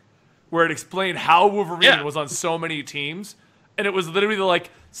joke where it explained how Wolverine was on so many teams, and it was literally like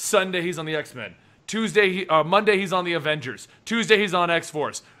Sunday he's on the X-Men, Monday he's on the Avengers, Tuesday he's on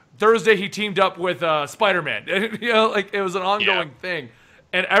X-Force, Thursday he teamed up with Spider-Man. Like it was an ongoing thing.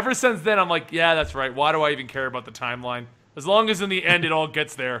 And ever since then, I'm like, yeah, that's right. Why do I even care about the timeline? As long as in the end it all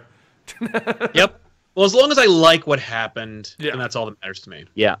gets there. Yep. Well, as long as I like what happened, and that's all that matters to me.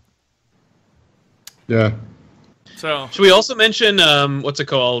 Yeah. Yeah. So should we also mention what's it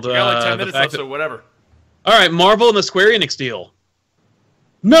called? We got like 10 minutes left, so whatever. All right, Marvel and the Square Enix deal.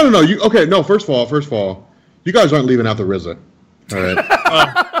 No. No. First of all, you guys aren't leaving out the RZA. All right.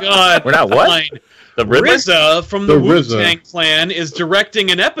 Oh God, we're not what? Fine. The RZA from the Wu-Tang Clan is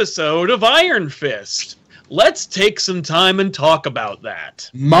directing an episode of Iron Fist. Let's take some time and talk about that.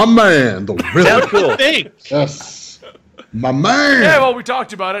 My man, the RZA. Sounds cool. Yes. My man. Yeah, well, we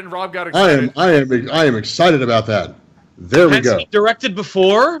talked about it, and Rob got excited. I am excited about that. There we go. Has he directed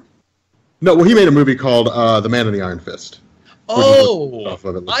before? No, well, he made a movie called The Man in the Iron Fist. Oh,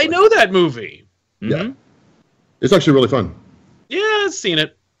 I know that movie. Yeah. It's actually really fun. Yeah, I've seen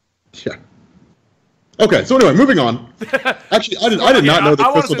it. Yeah. Okay, so anyway, moving on. Actually, I did not know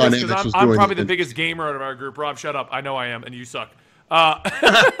that Crystal Dynamics was doing... I'm probably the biggest gamer out of our group. Rob, shut up. I know I am, and you suck.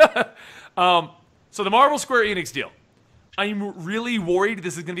 So the Marvel Square Enix deal. I'm really worried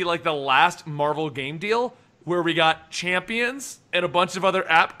this is going to be like the last Marvel game deal where we got Champions and a bunch of other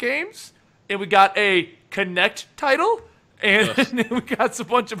app games, and we got a Connect title, and then we got a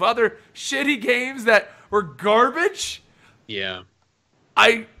bunch of other shitty games that were garbage. Yeah.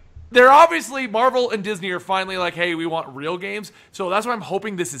 They're obviously, Marvel and Disney are finally like, hey, we want real games. So that's why I'm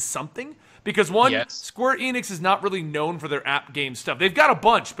hoping this is something. Because Square Enix is not really known for their app game stuff. They've got a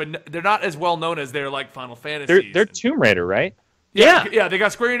bunch, but they're not as well known as their like Final Fantasy. They're Tomb Raider, right? Yeah, they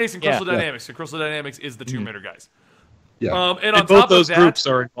got Square Enix and Crystal Dynamics. So Crystal Dynamics is the Tomb Raider guys. Yeah. And on both top those of that, groups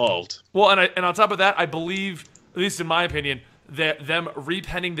are involved. Well, and on top of that, I believe, at least in my opinion, that them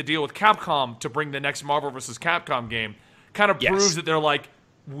repenning the deal with Capcom to bring the next Marvel vs. Capcom game kind of proves that they're like,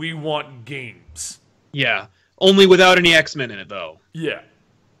 we want games. Yeah. Only without any X-Men in it, though. Yeah.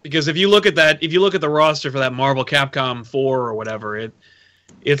 Because if you look at the roster for that Marvel Capcom 4 or whatever,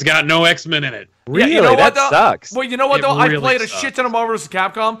 it's got no X-Men in it. Really? Yeah, you know that sucks. Well, you know what, It though? I really played a sucks. shit ton of Marvel vs.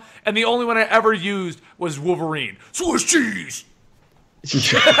 Capcom, and the only one I ever used was Wolverine. Swiss cheese!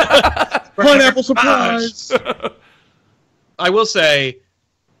 Pineapple surprise! I will say,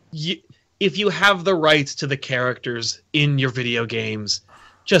 if you have the rights to the characters in your video games,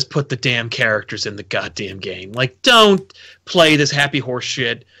 just put the damn characters in the goddamn game. Like, don't play this happy horse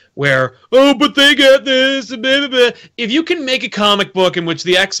shit where, oh, but they get this, and blah, blah, blah. If you can make a comic book in which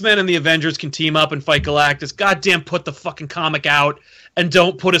the X-Men and the Avengers can team up and fight Galactus, goddamn put the fucking comic out and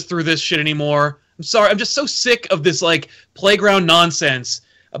don't put us through this shit anymore. I'm sorry, I'm just so sick of this, like, playground nonsense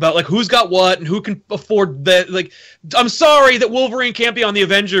about, like, who's got what and who can afford that. Like, I'm sorry that Wolverine can't be on the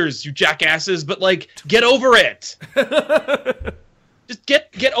Avengers, you jackasses, but, like, get over it. Just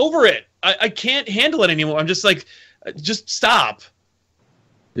get over it. I can't handle it anymore. I'm just like, just stop.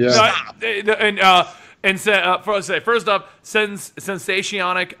 Yeah. First up,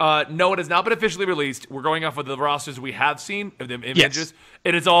 Sensationic. No, it has not been officially released. We're going off of the rosters we have seen of them images. Yes.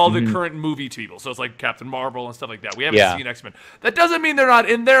 It is all the current movie people. So it's like Captain Marvel and stuff like that. We haven't seen X-Men. That doesn't mean they're not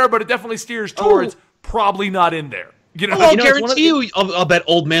in there, but it definitely steers towards probably not in there. You know, I'll guarantee you, I'll bet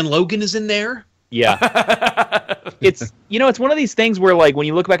Old Man Logan is in there. Yeah. It's one of these things where, like, when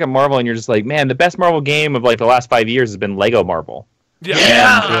you look back at Marvel and you're just like, man, the best Marvel game of like the last 5 years has been Lego Marvel.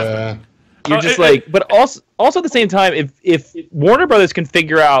 Yeah. You're just but also at the same time, if Warner Brothers can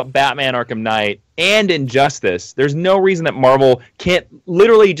figure out Batman Arkham Knight and Injustice, there's no reason that Marvel can't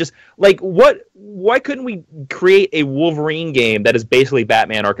literally just, like, why couldn't we create a Wolverine game that is basically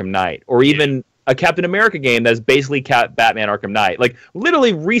Batman Arkham Knight, or even a Captain America game that's basically Batman Arkham Knight? Like,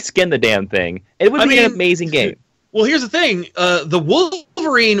 literally reskin the damn thing. It would be an amazing game. Well, here's the thing. The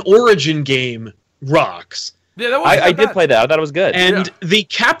Wolverine origin game rocks. Yeah, that was I did play that. I thought it was good. And the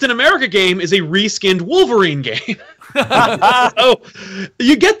Captain America game is a reskinned Wolverine game. So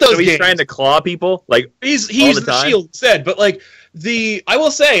you get those games. He's trying to claw people? Like, he's all the time? Shield instead. But, like, I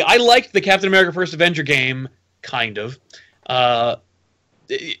will say, I liked the Captain America First Avenger game, kind of. A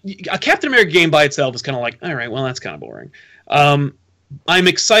Captain America game by itself is kind of like, all right, well, that's kind of boring. I'm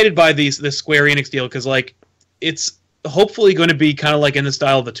excited by this Square Enix deal because, like, it's hopefully going to be kind of like in the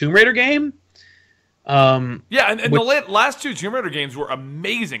style of the Tomb Raider game. And the last two Tomb Raider games were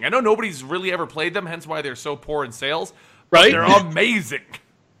amazing. I know nobody's really ever played them, hence why they're so poor in sales. Right? They're amazing.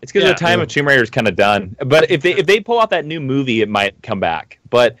 It's because the time of Tomb Raider is kind of done. But if they pull out that new movie, it might come back.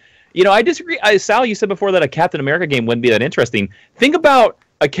 But, I disagree. Sal, you said before that a Captain America game wouldn't be that interesting. Think about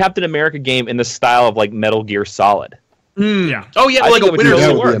a Captain America game in the style of, like, Metal Gear Solid. Yeah. Oh, yeah, like a Winter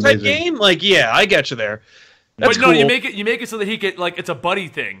really War type amazing. game? Like, yeah, I get you there. That's But no, cool. you make it so that he could, like, it's a buddy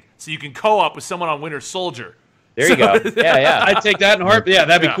thing, so you can co-op with someone on Winter Soldier. There you go. Yeah. I'd take that in heart. Yeah,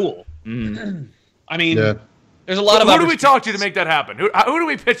 that'd be cool. I mean, there's a lot of who do we talk to make that happen? Who do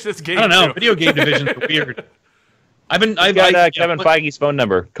we pitch this game I don't know. to? Video game divisions are weird. I've got Kevin Feige's phone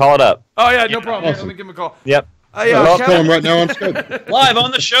number. Call it up. Oh, yeah, no problem. awesome. Let me give him a call. Yep. I'll call him right now on Skype. Live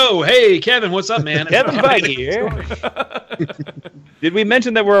on the show. Hey, Kevin, what's up, man? Kevin Feige here. Did we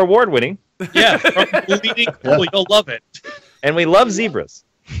mention that we're award-winning? Yeah, from leading cool. You'll love it. And we love zebras.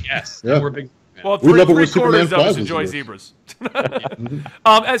 Yes, Yeah. we're big. Well, We love it when three-quarters Superman of us flies enjoy as zebras.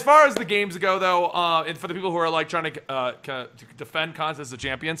 As far as the games go, though, and for the people who are like trying to defend contests of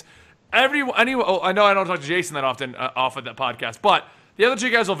champions, I know I don't talk to Jason that often off of that podcast, but the other two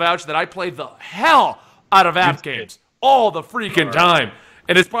guys will vouch that I played the hell out of app games all the freaking time.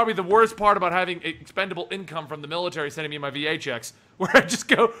 And it's probably the worst part about having expendable income from the military sending me my VA checks, where I just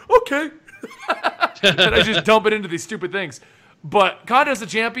go, okay. And I just dump it into these stupid things. But Contest of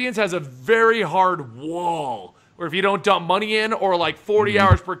Champions has a very hard wall, where if you don't dump money in or like 40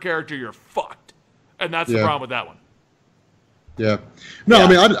 hours per character, you're fucked. And that's the problem with that one. Yeah. No, I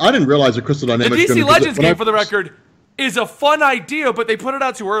mean, I didn't realize that Crystal Dynamics... The DC Legends game, for the record, is a fun idea, but they put it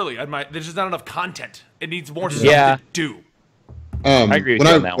out too early. There's just not enough content. It needs more stuff to do. I agree with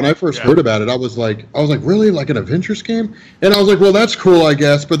you on that when I first heard about it, I was like, really? Like an Adventures game? And I was like, well, that's cool, I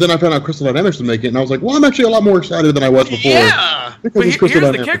guess. But then I found out Crystal Dynamics would make it, and I was like, well, I'm actually a lot more excited than I was before. Yeah! But here's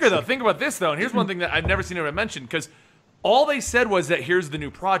the kicker, though. Think about this, though. And here's one thing that I've never seen anyone mention, because all they said was that here's the new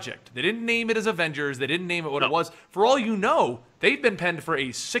project. They didn't name it as Avengers. They didn't name it what it was. For all you know, they've been penned for a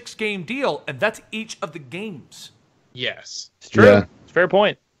 6-game deal, and that's each of the games. Yes. It's true. Yeah. It's a fair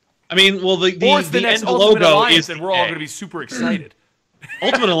point. I mean, well, the next end Ultimate logo Alliance, is and we're all going to be super excited.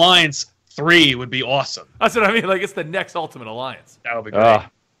 Ultimate Alliance 3 would be awesome. That's what I mean. Like, it's the next Ultimate Alliance. That would be great.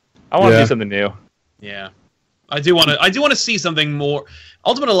 I want to do something new. Yeah. I do want to see something more.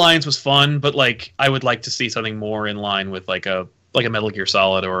 Ultimate Alliance was fun, but like I would like to see something more in line with like a Metal Gear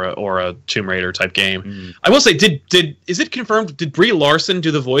Solid or a Tomb Raider type game. I will say, is it confirmed? Did Brie Larson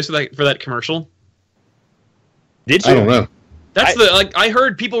do the voice for that commercial? Did you? I don't know. That's I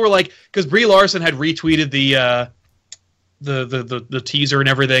heard people were like, because Brie Larson had retweeted the teaser and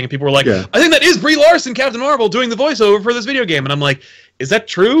everything, and people were like, I think that is Brie Larson, Captain Marvel, doing the voiceover for this video game. And I'm like, is that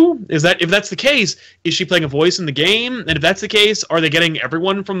true? If that's the case, is she playing a voice in the game? And if that's the case, are they getting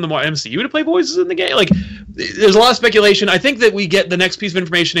everyone from the MCU to play voices in the game? Like, there's a lot of speculation. I think that we get the next piece of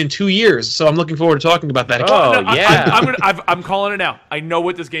information in 2 years, so I'm looking forward to talking about that. I'm calling it now. I know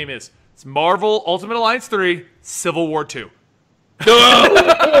what this game is. It's Marvel Ultimate Alliance 3, Civil War 2.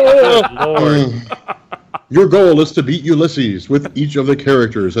 Lord. Your goal is to beat Ulysses with each of the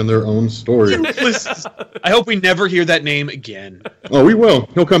characters and their own story. I hope we never hear that name again. Oh, we will.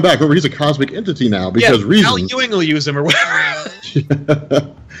 He'll come back. Remember, he's a cosmic entity now because reasons. Al Ewing will use him or whatever.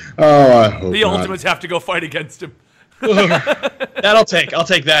 I hope The not. Ultimates have to go fight against him. I'll take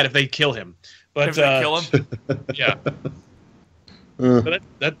that if they kill him. But if they kill him? Yeah. But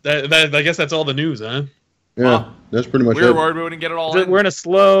that I guess that's all the news, huh? Yeah, that's pretty much we were it. worried we wouldn't get it all in. We're in a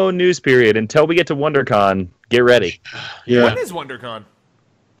slow news period until we get to WonderCon. Get ready. Yeah. When is WonderCon?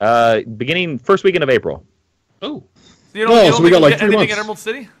 Beginning first weekend of April. Oh. So you don't so we got like 3 anything months. in Emerald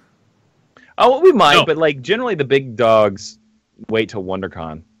City? Oh, we might, but like generally the big dogs wait till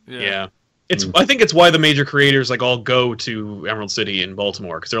WonderCon. Yeah. I think it's why the major creators like all go to Emerald City in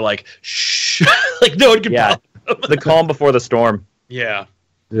Baltimore, because they're like, shh, like no one can. Yeah, the calm before the storm. Yeah.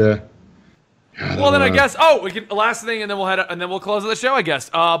 Yeah. Well, then I guess. Oh, we can last thing, and then we'll close the show. I guess.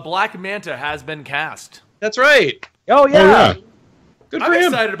 Black Manta has been cast. That's right. Oh yeah. Good for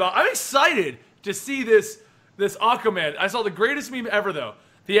him. I'm excited to see this Aquaman. I saw the greatest meme ever, though.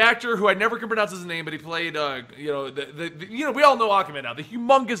 The actor who I never can pronounce his name, but he played, we all know Aquaman now. The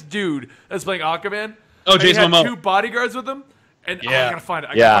humongous dude that's playing Aquaman. Oh, Jason Momoa. Momoa. 2 bodyguards with him, and I gotta find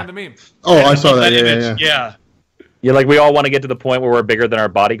it. I gotta find the meme. Oh, I saw that. Yeah. Yeah, like we all want to get to the point where we're bigger than our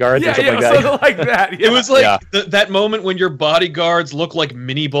bodyguards or something like that. Something like that. Yeah. It was like that moment when your bodyguards look like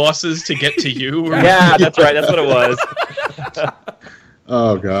mini bosses to get to you. Yeah, that's right. That's what it was.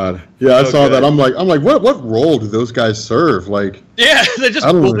 Oh God. Yeah, I saw that. I'm like, what role do those guys serve? Like, yeah, they're just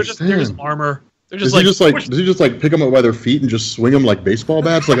armor. They're just does he just like pick them up by their feet and just swing them like baseball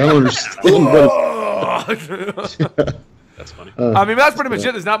bats? Like, I don't understand. That's funny. I mean, that's pretty much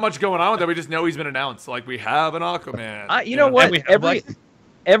it. There's not much going on with that. We just know he's been announced. Like, we have an Aquaman. You know what?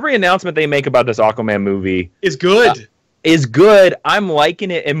 Every announcement they make about this Aquaman movie is good. I'm liking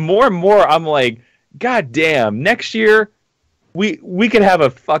it, and more I'm like, God damn! Next year, we could have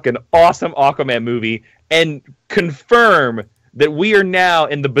a fucking awesome Aquaman movie and confirm that we are now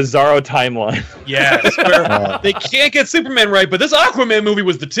in the Bizarro timeline. Yes, they can't get Superman right, but this Aquaman movie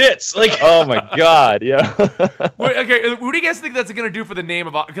was the tits. Like, oh my God, yeah. Wait, okay, what do you guys think that's going to do for the name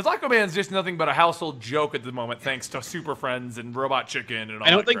of? Because Aquaman's just nothing but a household joke at the moment, thanks to Super Friends and Robot Chicken and all.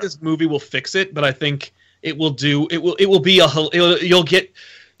 I don't think this movie will fix it, but I think it will do. It will be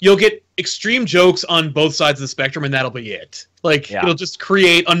you'll get extreme jokes on both sides of the spectrum, and that'll be it. Like, it'll just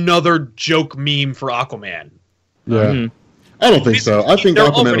create another joke meme for Aquaman. Yeah. I don't think so. I think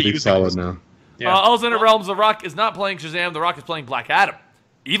Aquaman will be solid now. Yeah. Also in the realms, The Rock is not playing Shazam. The Rock is playing Black Adam.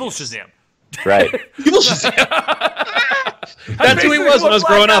 Evil Shazam. Right. Evil Shazam. That's who he was when I was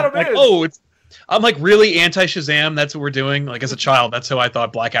growing up. Like, I'm like really anti-Shazam. That's what we're doing. Like as a child, that's who I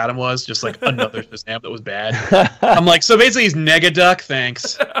thought Black Adam was. Just like another Shazam that was bad. I'm like, so basically he's Negaduck.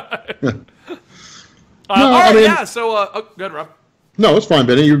 Thanks. All right, yeah. So, go ahead, Rob. No, it's fine,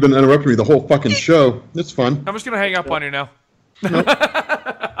 Benny. You've been interrupting me the whole fucking show. It's fun. I'm just going to hang up on you now.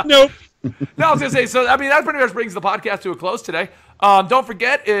 Nope. No, I was going to say, so, I mean, that pretty much brings the podcast to a close today. Don't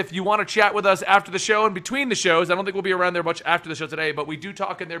forget, if you want to chat with us after the show and between the shows, I don't think we'll be around there much after the show today, but we do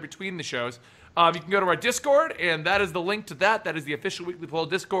talk in there between the shows. You can go to our Discord, and that is the link to that. That is the official Weekly Poll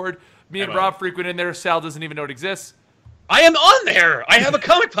Discord. Me and Rob frequent in there. Sal doesn't even know it exists. I am on there. I have a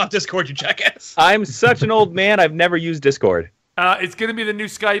Comic Pop Discord, you jackass. I'm such an old man. I've never used Discord. It's going to be the new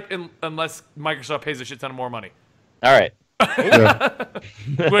Skype unless Microsoft pays a shit ton of more money. All right. Yeah.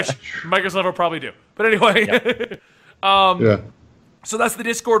 Which Microsoft will probably do. But anyway. Yeah. So that's the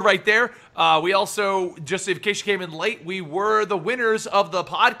Discord right there. We also, just in case you came in late, we were the winners of the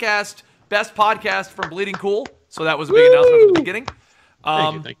podcast, Best Podcast from Bleeding Cool. So that was a big announcement at the beginning.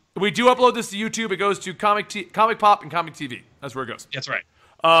 Thank you. We do upload this to YouTube. It goes to Comic Pop and Comic TV. That's where it goes. That's right.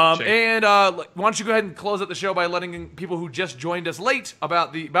 And why don't you go ahead and close out the show by letting people who just joined us late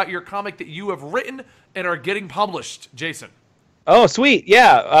about your comic that you have written and are getting published, Jason. Oh, sweet.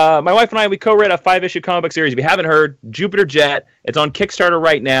 Yeah. My wife and I, we co-wrote a 5-issue comic book series. If you haven't heard, Jupiter Jet. It's on Kickstarter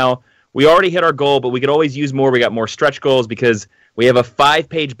right now. We already hit our goal, but we could always use more. We got more stretch goals because we have a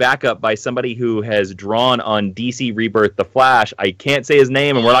 5-page backup by somebody who has drawn on DC Rebirth The Flash. I can't say his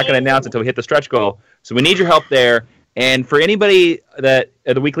name, and we're not going to announce it until we hit the stretch goal. So we need your help there. And for anybody that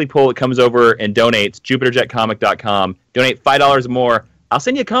at the weekly poll that comes over and donates, JupiterJetComic.com, donate $5 or more. I'll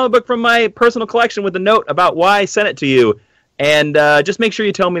send you a comic book from my personal collection with a note about why I sent it to you. And just make sure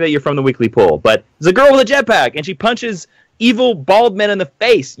you tell me that you're from the weekly poll. But there's a girl with a jetpack, and she punches evil bald men in the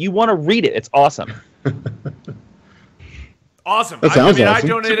face. You want to read it. It's awesome. Awesome. That sounds awesome. I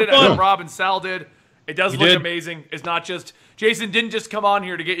donated. Super I know fun. Rob and Sal did. It does look did. amazing. It's not just... Jason didn't just come on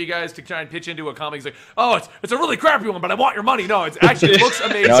here to get you guys to try and pitch into a comic. He's like, oh, it's a really crappy one, but I want your money. No, it actually looks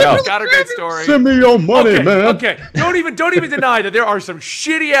amazing. No. It's got a great story. Send me your money, okay, man. Okay, don't even deny that there are some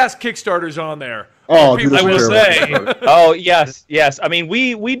shitty-ass Kickstarters on there. Oh, dude, I will that's say. terrible. Oh, yes. I mean,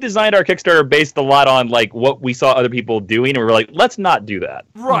 we designed our Kickstarter based a lot on like what we saw other people doing, and we were like, let's not do that.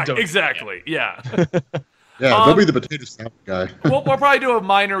 Right, Don't- exactly. Yeah. Yeah, don't be the potato salad guy. we'll probably do a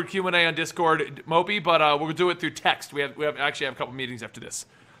minor Q&A on Discord, Mopey, but we'll do it through text. We actually have a couple meetings after this.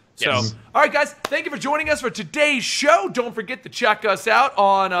 So, Yes. all right, guys, thank you for joining us for today's show. Don't forget to check us out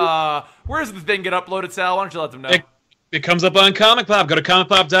on, where does the thing get uploaded, Sal? Why don't you let them know? It comes up on Comic Pop. Go to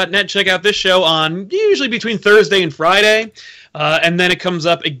comicpop.net. Check out this show on usually between Thursday and Friday. And then it comes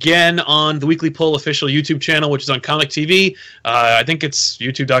up again on the Weekly Poll official YouTube channel, which is on Comic TV. I think it's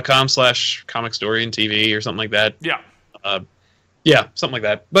youtube.com/Comicstorian TV or something like that. Yeah. Yeah, something like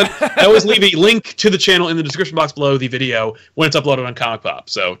that. But I always leave a link to the channel in the description box below the video when it's uploaded on Comic Pop.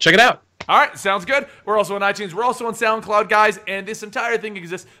 So check it out. All right, sounds good. We're also on iTunes. We're also on SoundCloud, guys, and this entire thing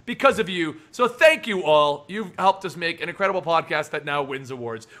exists because of you. So thank you all. You've helped us make an incredible podcast that now wins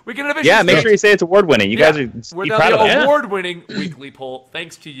awards. We can officially Yeah, make sure you say it's award-winning. You guys are we're be now proud the of that. award-winning weekly poll.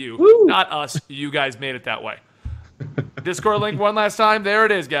 Thanks to you, not us. You guys made it that way. Discord link one last time. There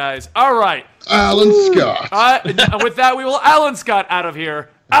it is, guys. All right. Alan Scott. And with that, we will Alan Scott out of here.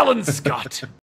 Alan Scott.